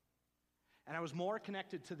awesome. And I was more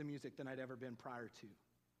connected to the music than I'd ever been prior to.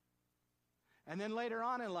 And then later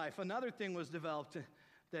on in life, another thing was developed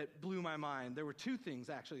that blew my mind. There were two things,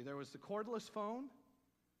 actually. There was the cordless phone,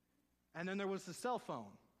 and then there was the cell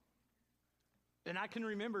phone. And I can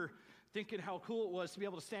remember thinking how cool it was to be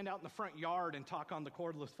able to stand out in the front yard and talk on the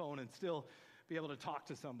cordless phone and still be able to talk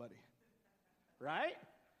to somebody, right?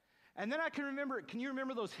 And then I can you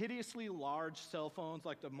remember those hideously large cell phones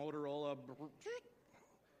like the Motorola,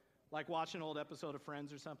 like watching an old episode of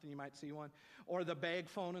Friends or something, you might see one, or the bag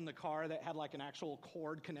phone in the car that had like an actual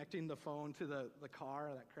cord connecting the phone to the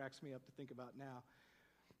car. That cracks me up to think about now.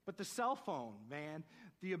 But the cell phone, man,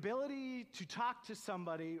 the ability to talk to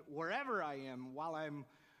somebody wherever I am while I'm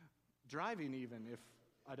driving, even if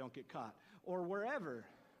I don't get caught, or wherever,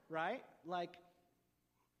 right? Like,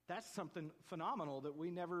 that's something phenomenal that we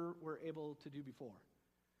never were able to do before.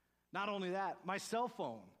 Not only that, my cell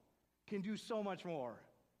phone can do so much more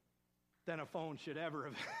than a phone should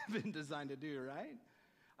ever have been designed to do, right?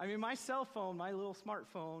 I mean, my cell phone, my little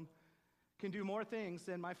smartphone, can do more things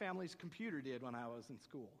than my family's computer did when I was in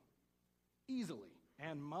school. Easily,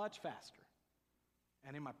 and much faster.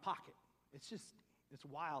 And in my pocket. It's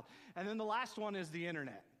wild. And then the last one is the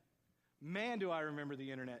internet. Man, do I remember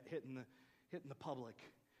the internet hitting the public.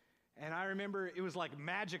 And I remember it was like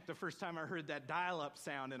magic the first time I heard that dial-up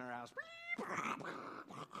sound in our house.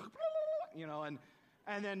 You know,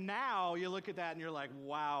 and then now you look at that and you're like,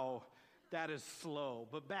 wow, that is slow.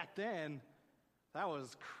 But back then, that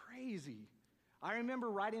was crazy. I remember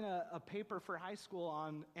writing a paper for high school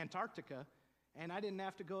on Antarctica, and I didn't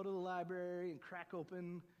have to go to the library and crack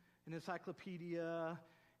open an encyclopedia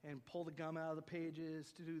and pull the gum out of the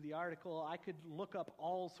pages to do the article. I could look up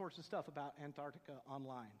all sorts of stuff about Antarctica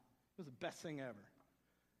online. It was the best thing ever.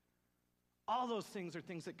 All those things are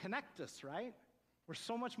things that connect us, right? We're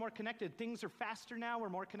so much more connected. Things are faster now. We're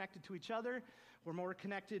more connected to each other. We're more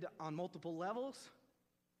connected on multiple levels.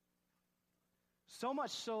 So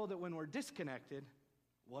much so that when we're disconnected,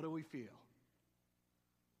 what do we feel?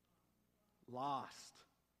 Lost,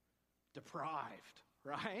 deprived,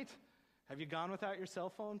 right? Have you gone without your cell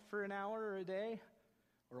phone for an hour or a day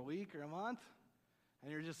or a week or a month?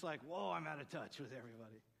 And you're just like, whoa, I'm out of touch with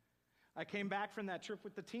everybody. I came back from that trip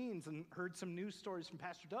with the teens and heard some news stories from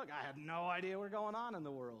Pastor Doug. I had no idea what was going on in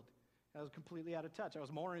the world. I was completely out of touch. I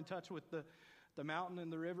was more in touch with the mountain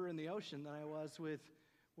and the river and the ocean than I was with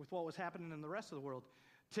what was happening in the rest of the world.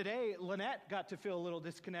 Today, Lynette got to feel a little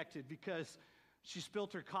disconnected because she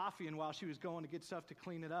spilled her coffee, and while she was going to get stuff to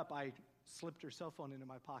clean it up, I slipped her cell phone into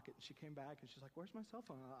my pocket. And she came back, and she's like, where's my cell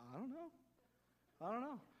phone? I don't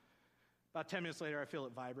know. About 10 minutes later, I feel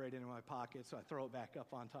it vibrating in my pocket, so I throw it back up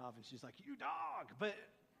on top, and she's like, you dog! But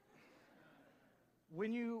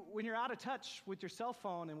when you're out of touch with your cell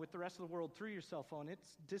phone and with the rest of the world through your cell phone, it's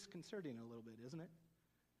disconcerting a little bit, isn't it?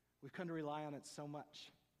 We've come to rely on it so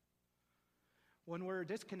much. When we're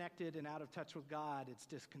disconnected and out of touch with God, it's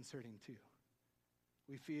disconcerting too.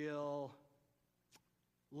 We feel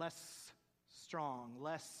less strong,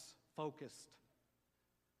 less focused.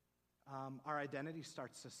 Our identity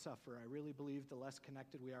starts to suffer. I really believe the less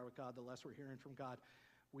connected we are with God, the less we're hearing from God.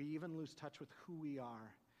 We even lose touch with who we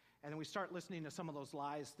are. And then we start listening to some of those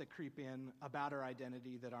lies that creep in about our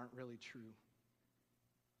identity that aren't really true.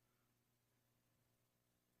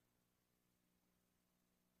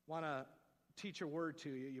 Want to teach a word to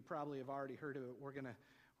you. You probably have already heard of it. We're gonna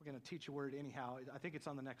teach a word anyhow. I think it's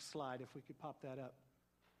on the next slide, if we could pop that up.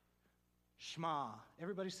 Shema.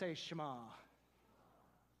 Everybody say Shema.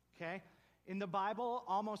 Okay? In the Bible,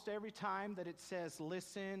 almost every time that it says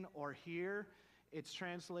listen or hear, it's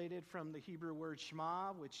translated from the Hebrew word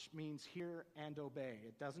Shema, which means hear and obey.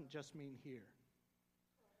 It doesn't just mean hear.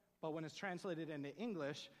 But when it's translated into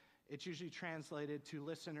English, it's usually translated to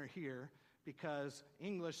listen or hear, because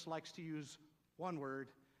English likes to use one word,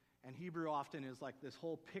 and Hebrew often is like this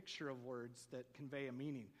whole picture of words that convey a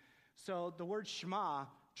meaning. So the word Shema,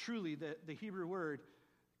 truly, the Hebrew word,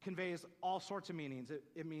 conveys all sorts of meanings.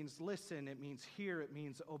 It means listen, it means hear, it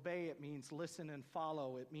means obey, it means listen and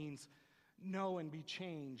follow, it means know and be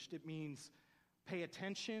changed, it means pay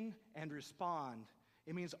attention and respond.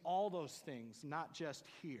 It means all those things, not just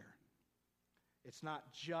hear. It's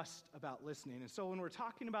not just about listening. And so when we're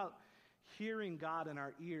talking about hearing God in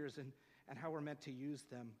our ears and how we're meant to use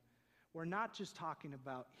them, we're not just talking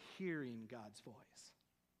about hearing God's voice.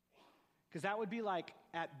 Because that would be like,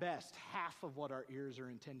 at best, half of what our ears are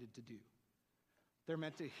intended to do. They're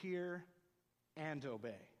meant to hear and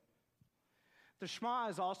obey. The Shema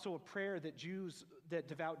is also a prayer that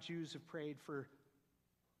devout Jews have prayed for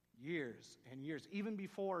years and years, even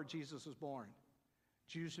before Jesus was born.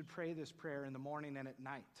 Jews would pray this prayer in the morning and at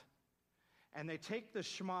night. And they take the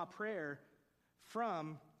Shema prayer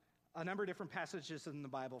from a number of different passages in the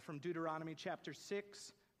Bible, from Deuteronomy chapter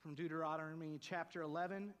 6, from Deuteronomy chapter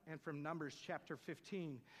 11, and from Numbers chapter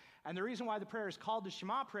 15. And the reason why the prayer is called the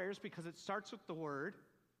Shema prayer is because it starts with the word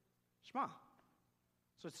Shema.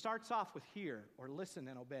 So it starts off with hear, or listen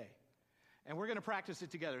and obey. And we're going to practice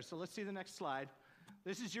it together. So let's see the next slide.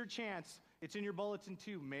 This is your chance. It's in your bulletin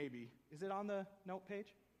too, maybe. Is it on the note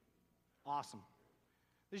page? Awesome.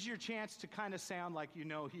 This is your chance to kind of sound like you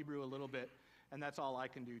know Hebrew a little bit. And that's all I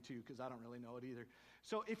can do too, because I don't really know it either.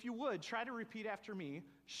 So if you would, try to repeat after me.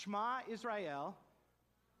 Shema Israel,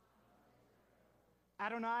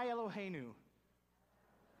 Adonai Eloheinu,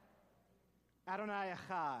 Adonai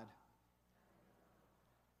Echad.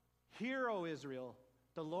 Hear, O Israel,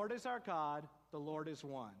 the Lord is our God, the Lord is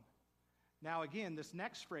one. Now again, this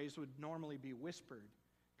next phrase would normally be whispered,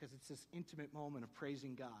 because it's this intimate moment of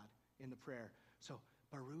praising God in the prayer. So,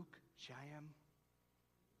 Baruch Shem,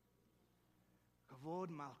 Kavod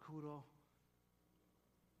Malkuto,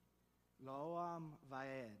 Loam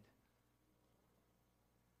Vaed.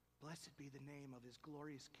 Blessed be the name of his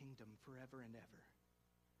glorious kingdom forever and ever.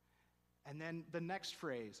 And then the next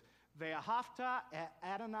phrase, Ve'ahavta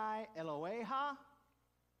Adonai Elohecha.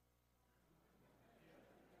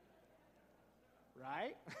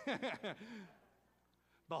 Right?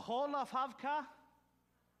 B'chol lafhavka,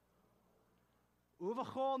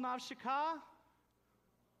 uv'chol nafsheka,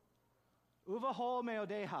 uv'chol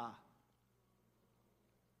meodeha.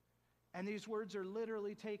 And these words are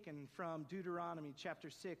literally taken from Deuteronomy chapter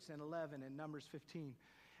 6 and 11 and Numbers 15.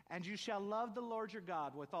 And you shall love the Lord your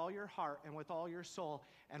God with all your heart and with all your soul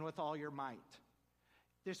and with all your might.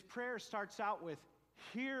 This prayer starts out with,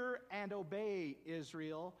 hear and obey,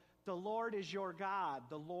 Israel. The Lord is your God,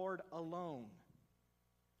 the Lord alone.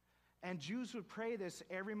 And Jews would pray this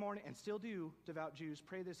every morning, and still do, devout Jews,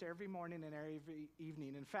 pray this every morning and every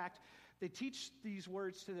evening. In fact, they teach these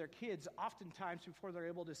words to their kids oftentimes before they're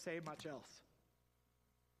able to say much else.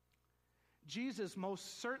 Jesus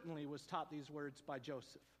most certainly was taught these words by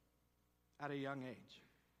Joseph at a young age.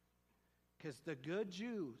 Because the good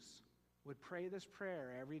Jews would pray this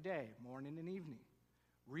prayer every day, morning and evening,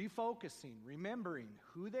 refocusing, remembering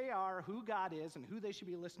who they are, who God is, and who they should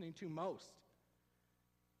be listening to most.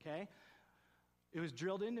 Okay? It was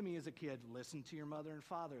drilled into me as a kid, listen to your mother and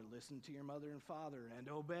father, listen to your mother and father, and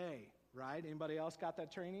obey, right? Anybody else got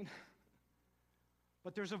that training?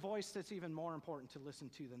 But there's a voice that's even more important to listen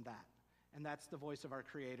to than that, and that's the voice of our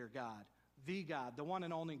Creator God, the one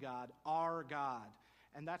and only God, our God.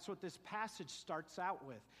 And that's what this passage starts out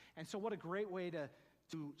with. And so what a great way to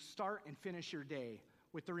start and finish your day,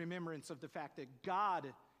 with the remembrance of the fact that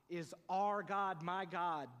God is our God, my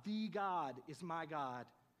God. The God is my God.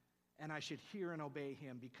 And I should hear and obey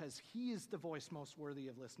him because he is the voice most worthy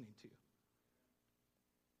of listening to.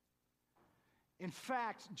 In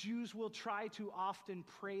fact, Jews will try to often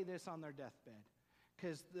pray this on their deathbed,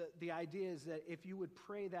 because the idea is that if you would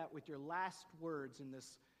pray that with your last words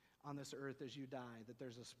on this earth as you die, that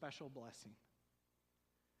there's a special blessing.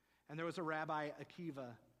 And there was a Rabbi Akiva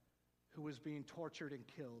who was being tortured and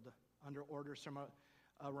killed under orders from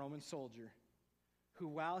a Roman soldier, who,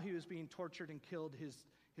 while he was being tortured and killed,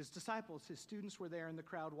 his disciples, his students were there in the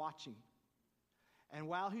crowd watching. And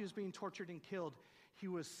while he was being tortured and killed, he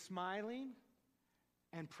was smiling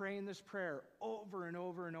and praying this prayer over and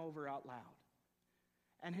over and over out loud.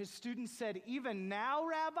 And his students said, "Even now,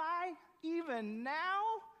 Rabbi? Even now?"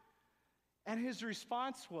 And his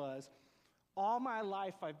response was, "All my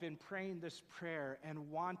life I've been praying this prayer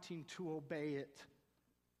and wanting to obey it.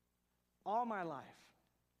 All my life.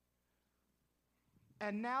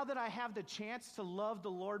 And now that I have the chance to love the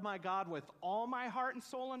Lord my God with all my heart and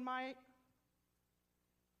soul and might,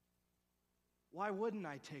 why wouldn't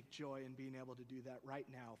I take joy in being able to do that right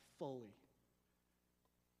now fully?"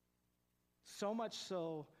 So much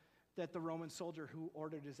so that the Roman soldier who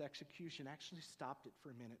ordered his execution actually stopped it for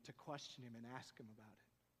a minute to question him and ask him about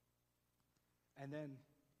it. And then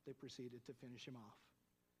they proceeded to finish him off.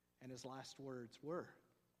 And his last words were,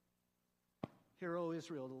 "Hear, O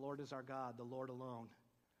Israel, the Lord is our God, the Lord alone.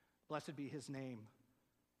 Blessed be his name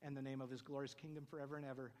and the name of his glorious kingdom forever and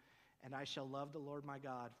ever. And I shall love the Lord my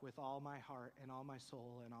God with all my heart and all my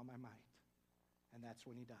soul and all my might." And that's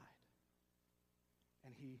when he died.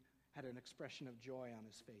 And he had an expression of joy on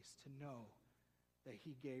his face to know that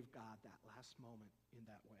he gave God that last moment in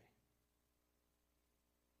that way.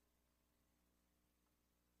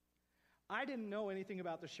 I didn't know anything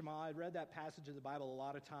about the Shema. I'd read that passage of the Bible a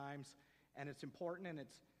lot of times, and it's important, and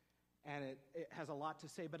it has a lot to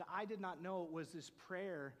say, but I did not know it was this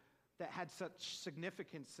prayer that had such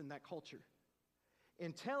significance in that culture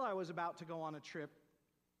until I was about to go on a trip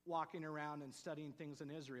walking around and studying things in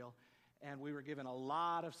Israel, and we were given a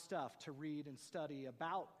lot of stuff to read and study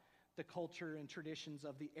about the culture and traditions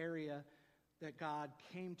of the area that God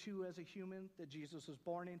came to as a human, that Jesus was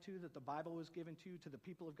born into, that the Bible was given to the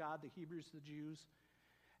people of God, the Hebrews, the Jews,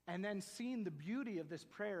 and then seeing the beauty of this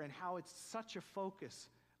prayer and how it's such a focus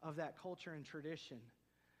of that culture and tradition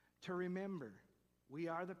to remember we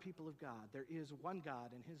are the people of God. There is one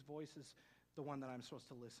God, and his voice is the one that I'm supposed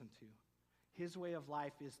to listen to. His way of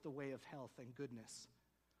life is the way of health and goodness,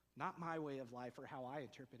 not my way of life or how I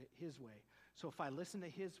interpret it, his way. So if I listen to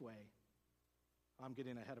his way, I'm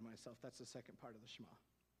getting ahead of myself. That's the second part of the Shema.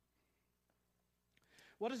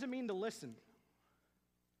 What does it mean to listen?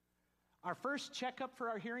 Our first checkup for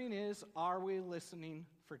our hearing is, are we listening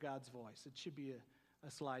for God's voice? It should be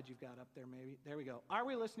a slide you've got up there maybe. There we go. Are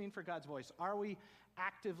we listening for God's voice? Are we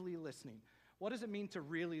actively listening? What does it mean to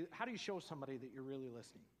really, how do you show somebody that you're really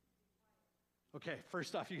listening? Okay,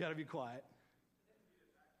 first off, you got to be quiet.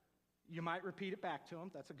 You might repeat it back to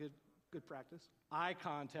them. That's a good practice. Eye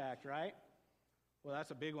contact, right? Well,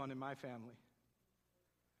 that's a big one in my family.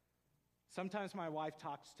 Sometimes my wife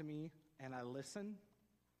talks to me and I listen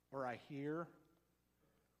or I hear,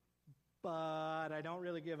 but I don't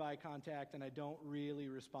really give eye contact and I don't really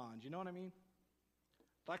respond. You know what I mean?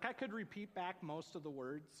 Like I could repeat back most of the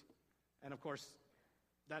words, and of course,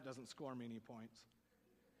 that doesn't score me any points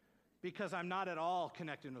because I'm not at all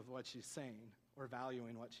connecting with what she's saying or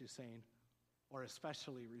valuing what she's saying or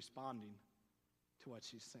especially responding to what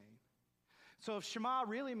she's saying. So if Shema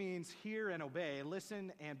really means hear and obey,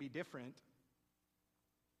 listen and be different,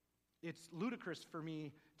 it's ludicrous for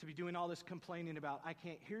me to be doing all this complaining about, I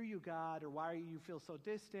can't hear you, God, or why you feel so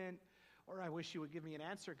distant, or I wish you would give me an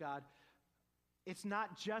answer, God. It's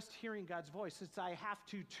not just hearing God's voice. It's I have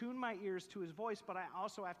to tune my ears to his voice, but I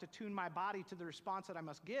also have to tune my body to the response that I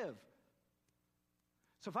must give.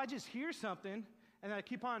 So if I just hear something and I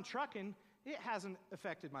keep on trucking, it hasn't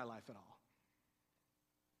affected my life at all.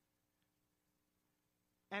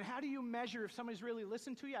 And how do you measure if somebody's really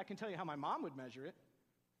listened to you? I can tell you how my mom would measure it.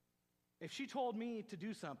 If she told me to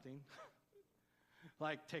do something,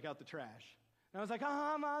 like take out the trash, and I was like,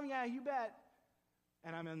 oh, Mom, yeah, you bet.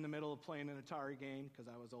 And I'm in the middle of playing an Atari game because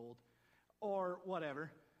I was old, or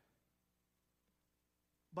whatever.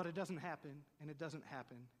 But it doesn't happen, and it doesn't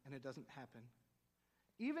happen, and it doesn't happen.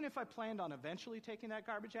 Even if I planned on eventually taking that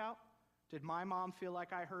garbage out, did my mom feel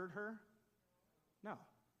like I heard her? No,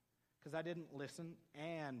 because I didn't listen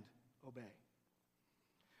and obey.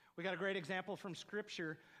 We got a great example from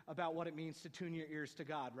Scripture about what it means to tune your ears to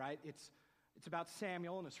God, right? It's about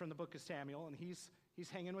Samuel, and it's from the book of Samuel, and he's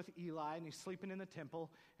hanging with Eli, and he's sleeping in the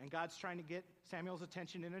temple, and God's trying to get Samuel's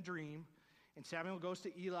attention in a dream, and Samuel goes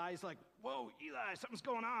to Eli. He's like, whoa, Eli, something's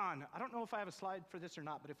going on. I don't know if I have a slide for this or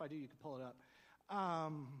not, but if I do, you can pull it up.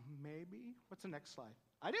 Maybe. What's the next slide?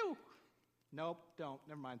 I do. Nope, don't.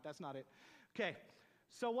 Never mind. That's not it. Okay,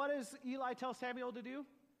 so what does Eli tell Samuel to do?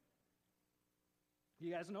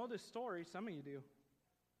 You guys know this story. Some of you do.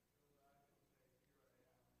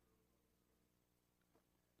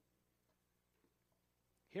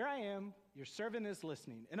 Here I am. Your servant is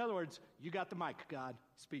listening. In other words, you got the mic, God.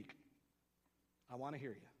 Speak. I want to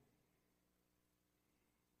hear you.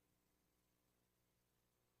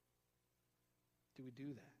 Do we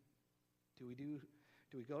do that?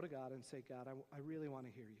 Do we go to God and say, God, I really want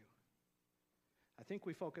to hear you? I think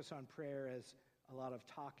we focus on prayer as a lot of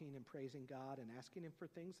talking and praising God and asking him for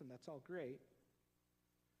things, and that's all great.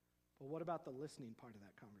 But what about the listening part of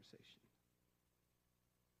that conversation?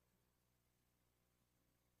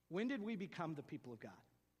 When did we become the people of God?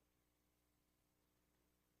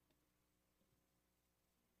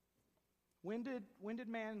 When did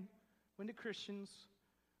Christians,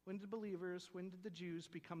 when did believers, when did the Jews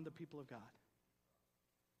become the people of God?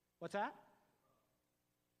 What's that?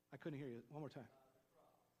 I couldn't hear you. One more time.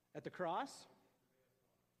 At the cross?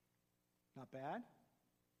 Not bad.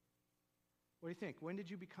 What do you think? When did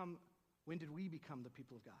we become the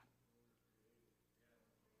people of God?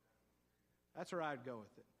 That's where I'd go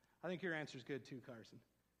with it. I think your answer is good too, Carson.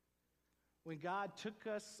 When God took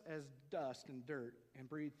us as dust and dirt and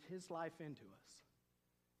breathed his life into us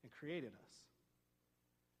and created us,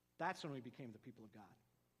 that's when we became the people of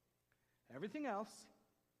God. Everything else,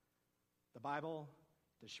 the Bible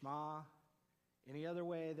the Shema, any other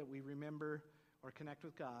way that we remember or connect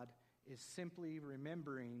with God is simply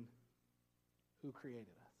remembering who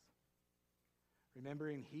created us.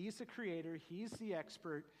 Remembering He's the creator, He's the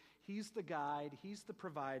expert, He's the guide, He's the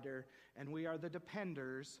provider, and we are the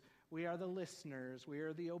dependers, we are the listeners, we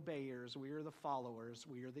are the obeyers, we are the followers,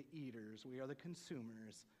 we are the eaters, we are the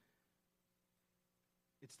consumers.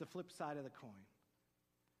 It's the flip side of the coin.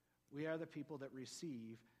 We are the people that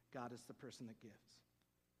receive. God is the person that gives.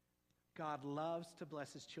 God loves to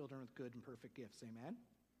bless His children with good and perfect gifts. Amen?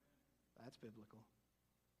 That's biblical.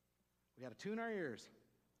 We got to tune our ears.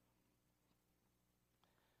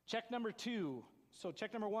 Check number 2. So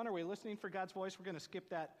check number 1, are we listening for God's voice? We're going to skip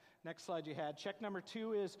that next slide you had. Check number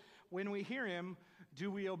 2 is when we hear Him,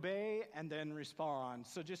 do we obey and then respond?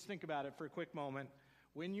 So just think about it for a quick moment.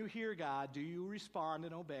 When you hear God, do you respond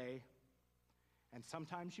and obey? And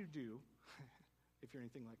sometimes you do, if you're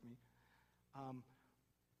anything like me.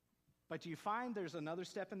 But do you find there's another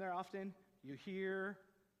step in there often? You hear,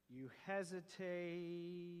 you hesitate,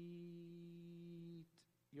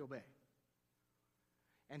 you obey.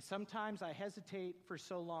 And sometimes I hesitate for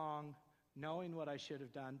so long, knowing what I should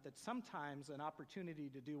have done, that sometimes an opportunity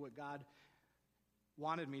to do what God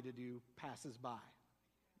wanted me to do passes by.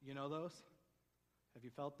 You know those? Have you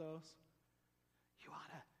felt those? You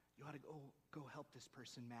ought to go help this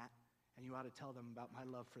person, Matt, and you ought to tell them about my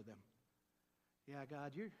love for them. Yeah,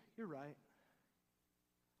 God, you're right.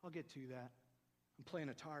 I'll get to that. I'm playing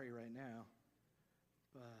Atari right now,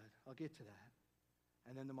 but I'll get to that.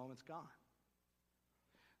 And then the moment's gone.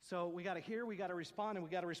 So we got to hear, we got to respond, and we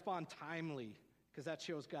got to respond timely, because that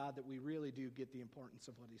shows God that we really do get the importance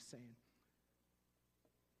of what He's saying.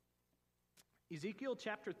 Ezekiel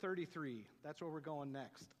chapter 33, that's where we're going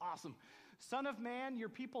next. Awesome. Son of man, your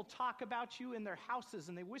people talk about you in their houses,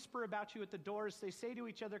 and they whisper about you at the doors. They say to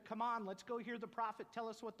each other, come on, let's go hear the prophet tell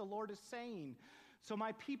us what the Lord is saying. So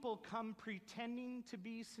my people come pretending to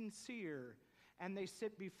be sincere, and they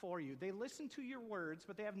sit before you. They listen to your words,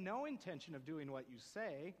 but they have no intention of doing what you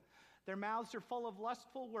say. Their mouths are full of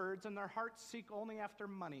lustful words, and their hearts seek only after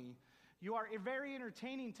money. You are very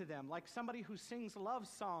entertaining to them, like somebody who sings love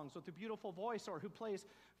songs with a beautiful voice or who plays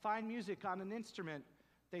fine music on an instrument.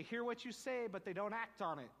 They hear what you say, but they don't act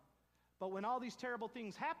on it. But when all these terrible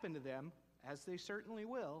things happen to them, as they certainly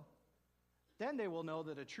will, then they will know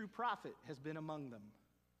that a true prophet has been among them.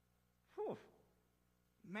 Whew.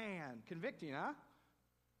 Man, convicting, huh?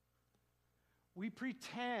 We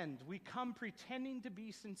come pretending to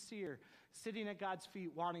be sincere, sitting at God's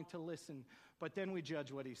feet, wanting to listen, but then we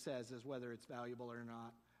judge what He says as whether it's valuable or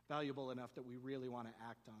not, valuable enough that we really want to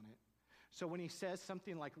act on it. So when He says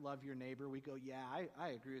something like love your neighbor, we go, yeah, I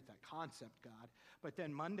agree with that concept, God. But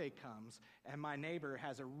then Monday comes, and my neighbor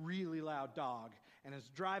has a really loud dog, and is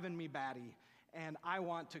driving me batty, and I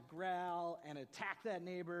want to growl and attack that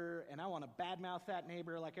neighbor, and I want to badmouth that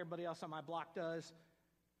neighbor like everybody else on my block does.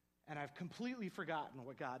 And I've completely forgotten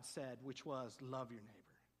what God said, which was, love your neighbor.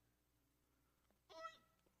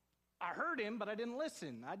 I heard Him, but I didn't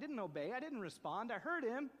listen. I didn't obey. I didn't respond. I heard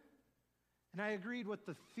Him, and I agreed with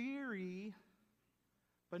the theory,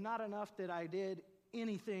 but not enough that I did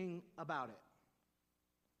anything about it.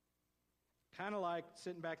 Kind of like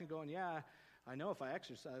sitting back and going, yeah, I know if I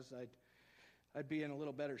exercised, I'd be in a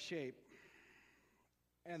little better shape.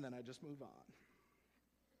 And then I just move on.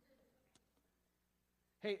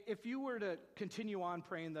 Hey, if you were to continue on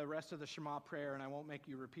praying the rest of the Shema prayer, and I won't make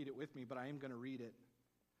you repeat it with me, but I am going to read it.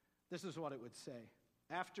 This is what it would say.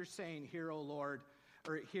 After saying, hear, O Lord,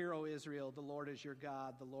 or hear, O Israel, the Lord is your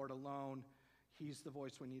God, the Lord alone. He's the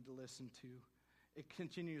voice we need to listen to. It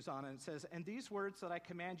continues on, and it says, and these words that I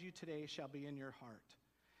command you today shall be in your heart.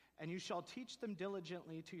 And you shall teach them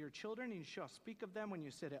diligently to your children, and you shall speak of them when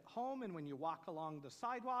you sit at home, and when you walk along the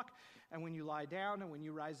sidewalk, and when you lie down, and when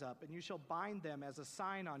you rise up. And you shall bind them as a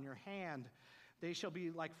sign on your hand. They shall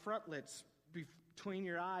be like frontlets between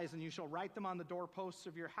your eyes, and you shall write them on the doorposts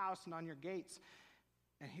of your house and on your gates.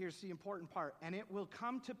 And here's the important part. And it will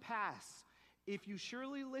come to pass, if you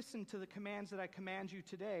surely listen to the commands that I command you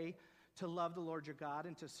today, to love the Lord your God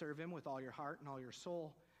and to serve Him with all your heart and all your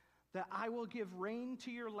soul, that I will give rain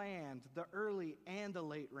to your land, the early and the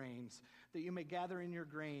late rains, that you may gather in your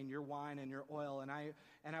grain, your wine, and your oil.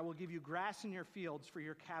 And I will give you grass in your fields for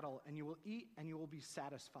your cattle, and you will eat and you will be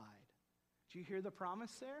satisfied. Do you hear the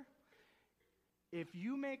promise there? If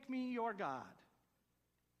you make me your God,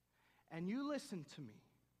 and you listen to me,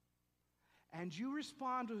 and you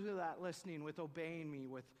respond to that listening with obeying me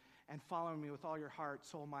and following me with all your heart,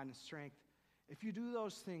 soul, mind, and strength, if you do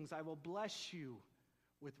those things, I will bless you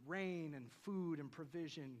with rain and food and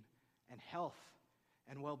provision and health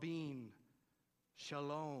and well-being,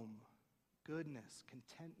 shalom, goodness,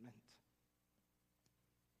 contentment.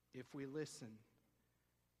 If we listen.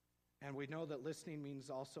 And we know that listening means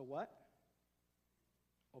also what?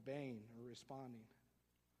 Obeying or responding.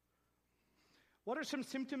 What are some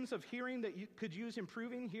symptoms of hearing that you could use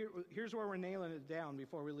improving? Here's where we're nailing it down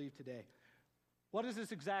before we leave today. What does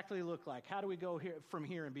this exactly look like? How do we go from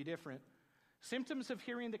here and be different? Symptoms of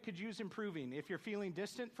hearing that could use improving. If you're feeling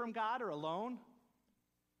distant from God or alone,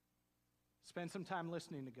 spend some time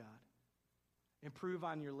listening to God. Improve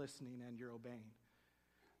on your listening and your obeying.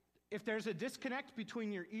 If there's a disconnect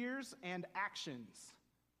between your ears and actions,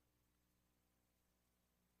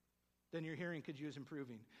 then your hearing could use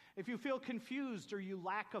improving. If you feel confused or you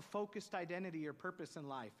lack a focused identity or purpose in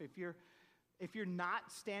life, if you're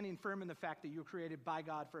not standing firm in the fact that you were created by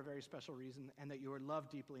God for a very special reason and that you were loved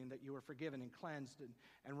deeply and that you were forgiven and cleansed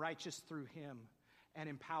and righteous through Him and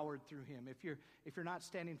empowered through Him, if you're not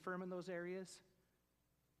standing firm in those areas,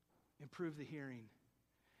 improve the hearing.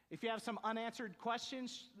 If you have some unanswered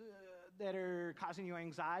questions that are causing you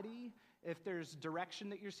anxiety, if there's direction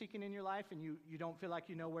that you're seeking in your life and you don't feel like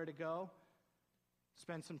you know where to go,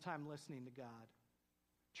 spend some time listening to God.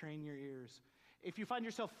 Train your ears. If you find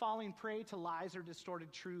yourself falling prey to lies or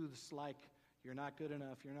distorted truths like you're not good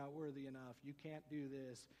enough, you're not worthy enough, you can't do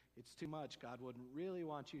this, it's too much, God wouldn't really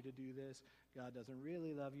want you to do this, God doesn't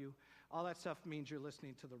really love you, all that stuff means you're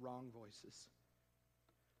listening to the wrong voices.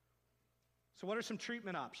 So what are some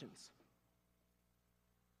treatment options?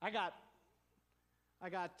 I got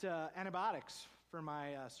antibiotics for my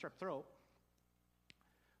strep throat.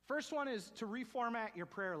 First one is to reformat your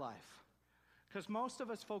prayer life, because most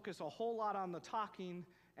of us focus a whole lot on the talking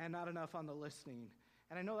and not enough on the listening.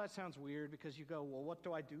 And I know that sounds weird because you go, well, what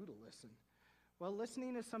do I do to listen? Well,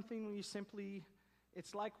 listening is something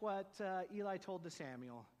it's like what Eli told to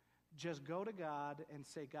Samuel. Just go to God and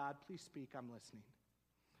say, God, please speak, I'm listening.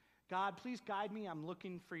 God, please guide me, I'm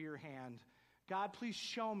looking for your hand. God, please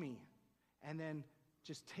show me. And then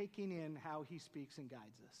just taking in how He speaks and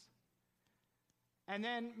guides us. And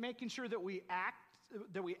then making sure that we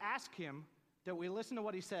ask Him, that we listen to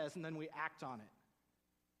what He says, and then we act on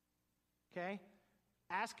it. Okay?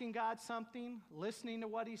 Asking God something, listening to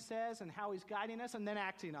what He says and how He's guiding us, and then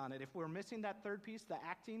acting on it. If we're missing that third piece, the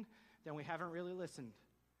acting, then we haven't really listened.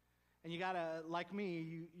 And you gotta, like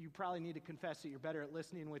me, you probably need to confess that you're better at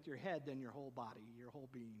listening with your head than your whole body, your whole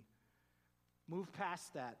being. Move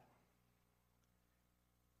past that.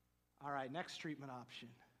 All right, next treatment option.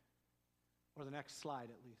 Or the next slide,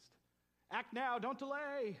 at least. Act now, don't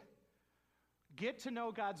delay. Get to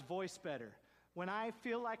know God's voice better. When I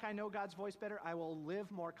feel like I know God's voice better, I will live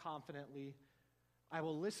more confidently. I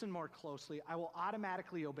will listen more closely. I will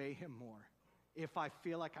automatically obey Him more if I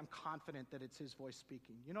feel like I'm confident that it's His voice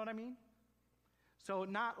speaking. You know what I mean? So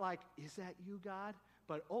not like, is that you, God?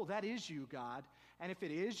 But, oh, that is you, God. And if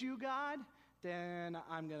it is you, God, then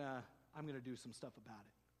I'm gonna do some stuff about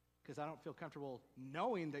it. Because I don't feel comfortable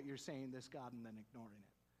knowing that you're saying this, God, and then ignoring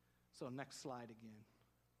it. So next slide again.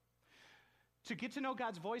 To get to know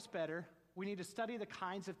God's voice better, we need to study the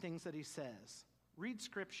kinds of things that He says. Read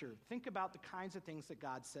Scripture. Think about the kinds of things that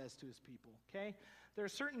God says to His people, okay? There are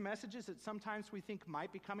certain messages that sometimes we think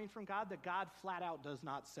might be coming from God that God flat out does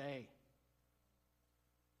not say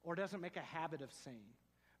or doesn't make a habit of saying.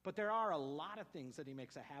 But there are a lot of things that He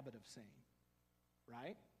makes a habit of saying,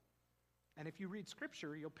 right? And if you read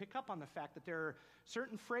Scripture, you'll pick up on the fact that there are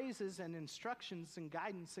certain phrases and instructions and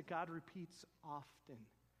guidance that God repeats often.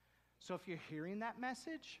 So if you're hearing that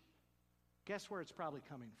message, guess where it's probably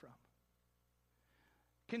coming from?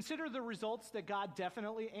 Consider the results that God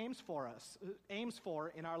definitely aims for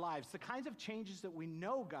in our lives, the kinds of changes that we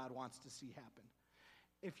know God wants to see happen.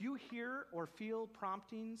 If you hear or feel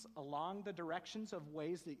promptings along the directions of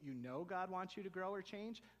ways that you know God wants you to grow or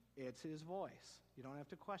change, it's His voice. You don't have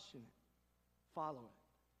to question it. Follow it.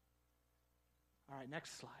 All right,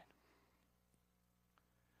 next slide.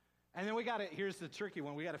 And then here's the tricky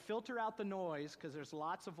one. We got to filter out the noise because there's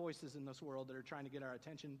lots of voices in this world that are trying to get our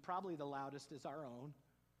attention. Probably the loudest is our own.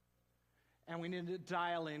 And we need to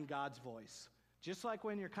dial in God's voice. Just like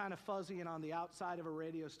when you're kind of fuzzy and on the outside of a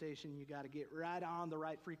radio station, you got to get right on the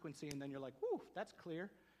right frequency, and then you're like, whew, that's clear.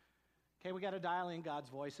 Okay, we got to dial in God's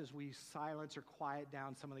voice as we silence or quiet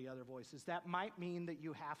down some of the other voices. That might mean that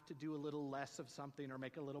you have to do a little less of something or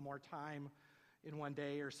make a little more time in one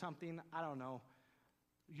day or something. I don't know.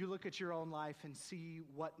 You look at your own life and see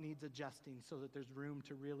what needs adjusting so that there's room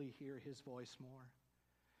to really hear His voice more.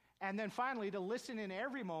 And then finally, to listen in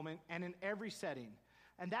every moment and in every setting.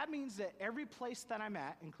 And that means that every place that I'm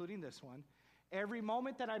at, including this one, every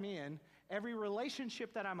moment that I'm in, every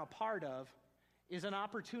relationship that I'm a part of, is an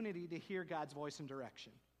opportunity to hear God's voice and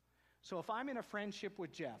direction. So if I'm in a friendship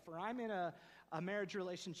with Jeff, or I'm in a marriage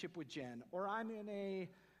relationship with Jen, or I'm in a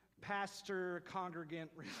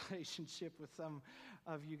pastor-congregant relationship with some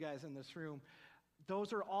of you guys in this room,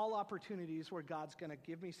 those are all opportunities where God's going to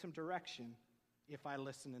give me some direction if I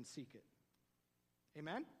listen and seek it.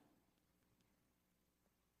 Amen?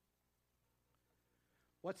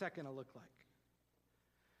 What's that going to look like?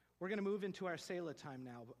 We're going to move into our Selah time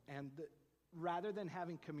now, and rather than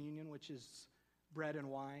having communion, which is bread and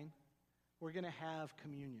wine, we're going to have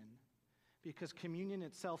communion, because communion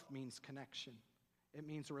itself means connection. It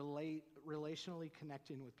means relationally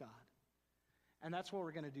connecting with God. And that's what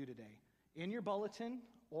we're going to do today. In your bulletin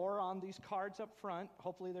or on these cards up front,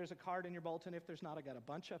 hopefully there's a card in your bulletin. If there's not, I got a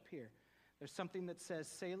bunch up here. There's something that says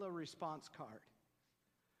Selah response card.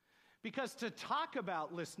 Because to talk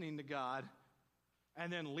about listening to God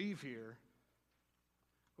and then leave here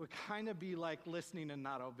would kind of be like listening and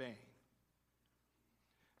not obeying.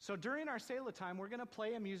 So during our Selah time, we're going to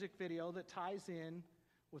play a music video that ties in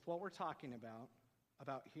with what we're talking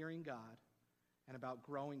about hearing God and about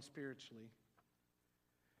growing spiritually.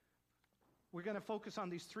 We're going to focus on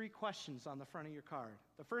these 3 questions on the front of your card.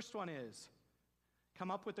 The first one is, come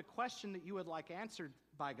up with a question that you would like answered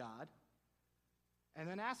by God, and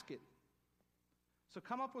then ask it. So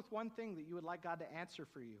come up with one thing that you would like God to answer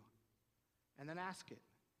for you, and then ask it.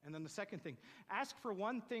 And then the second thing, ask for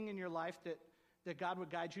one thing in your life that God would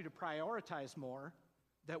guide you to prioritize more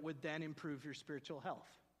that would then improve your spiritual health.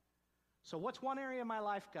 So what's one area of my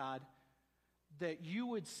life, God, that you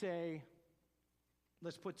would say,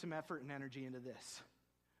 let's put some effort and energy into this,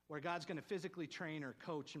 where God's going to physically train or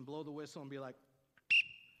coach and blow the whistle and be like,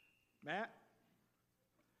 Matt,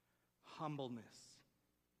 humbleness.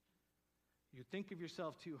 You think of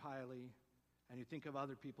yourself too highly, and you think of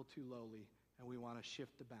other people too lowly, and we want to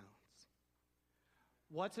shift the balance.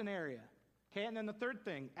 What's an area? Okay, and then the third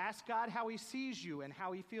thing, ask God how he sees you and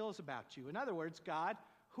how he feels about you. In other words, God,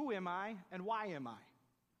 who am I and why am I?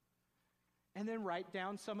 And then write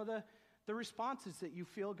down some of the responses that you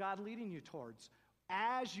feel God leading you towards,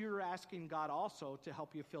 as you're asking God also to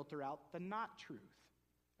help you filter out the not truth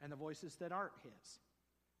and the voices that aren't his.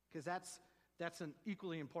 Because that's an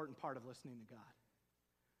equally important part of listening to God.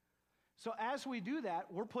 So as we do that,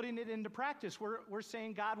 we're putting it into practice. We're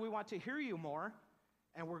saying, God, we want to hear you more,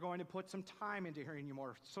 and we're going to put some time into hearing you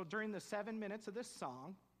more. So during the 7 minutes of this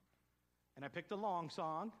song, and I picked a long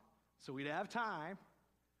song so we'd have time,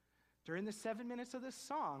 during the 7 minutes of this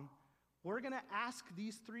song, we're going to ask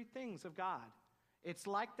these 3 things of God. It's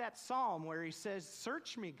like that psalm where he says,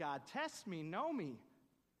 search me, God, test me, know me.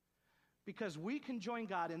 Because we can join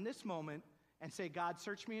God in this moment and say, God,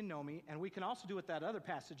 search me and know me. And we can also do what that other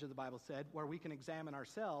passage of the Bible said, where we can examine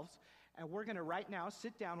ourselves. And we're going to right now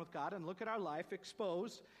sit down with God and look at our life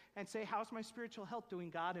exposed and say, how's my spiritual health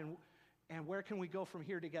doing, God? And where can we go from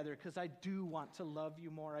here together? Because I do want to love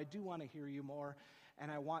you more. I do want to hear you more.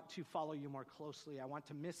 And I want to follow you more closely. I want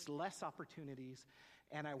to miss less opportunities.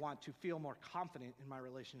 And I want to feel more confident in my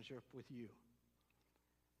relationship with you.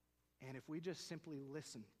 And if we just simply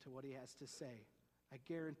listen to what he has to say, I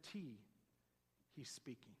guarantee he's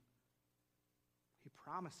speaking. He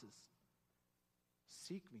promises,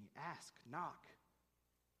 seek me, ask, knock,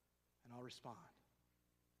 and I'll respond.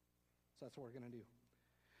 So that's what we're going to do.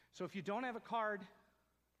 So if you don't have a card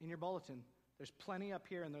in your bulletin, there's plenty up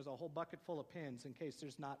here, and there's a whole bucket full of pens in case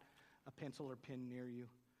there's not a pencil or pen near you.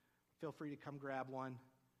 Feel free to come grab one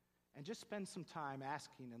and just spend some time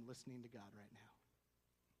asking and listening to God right now.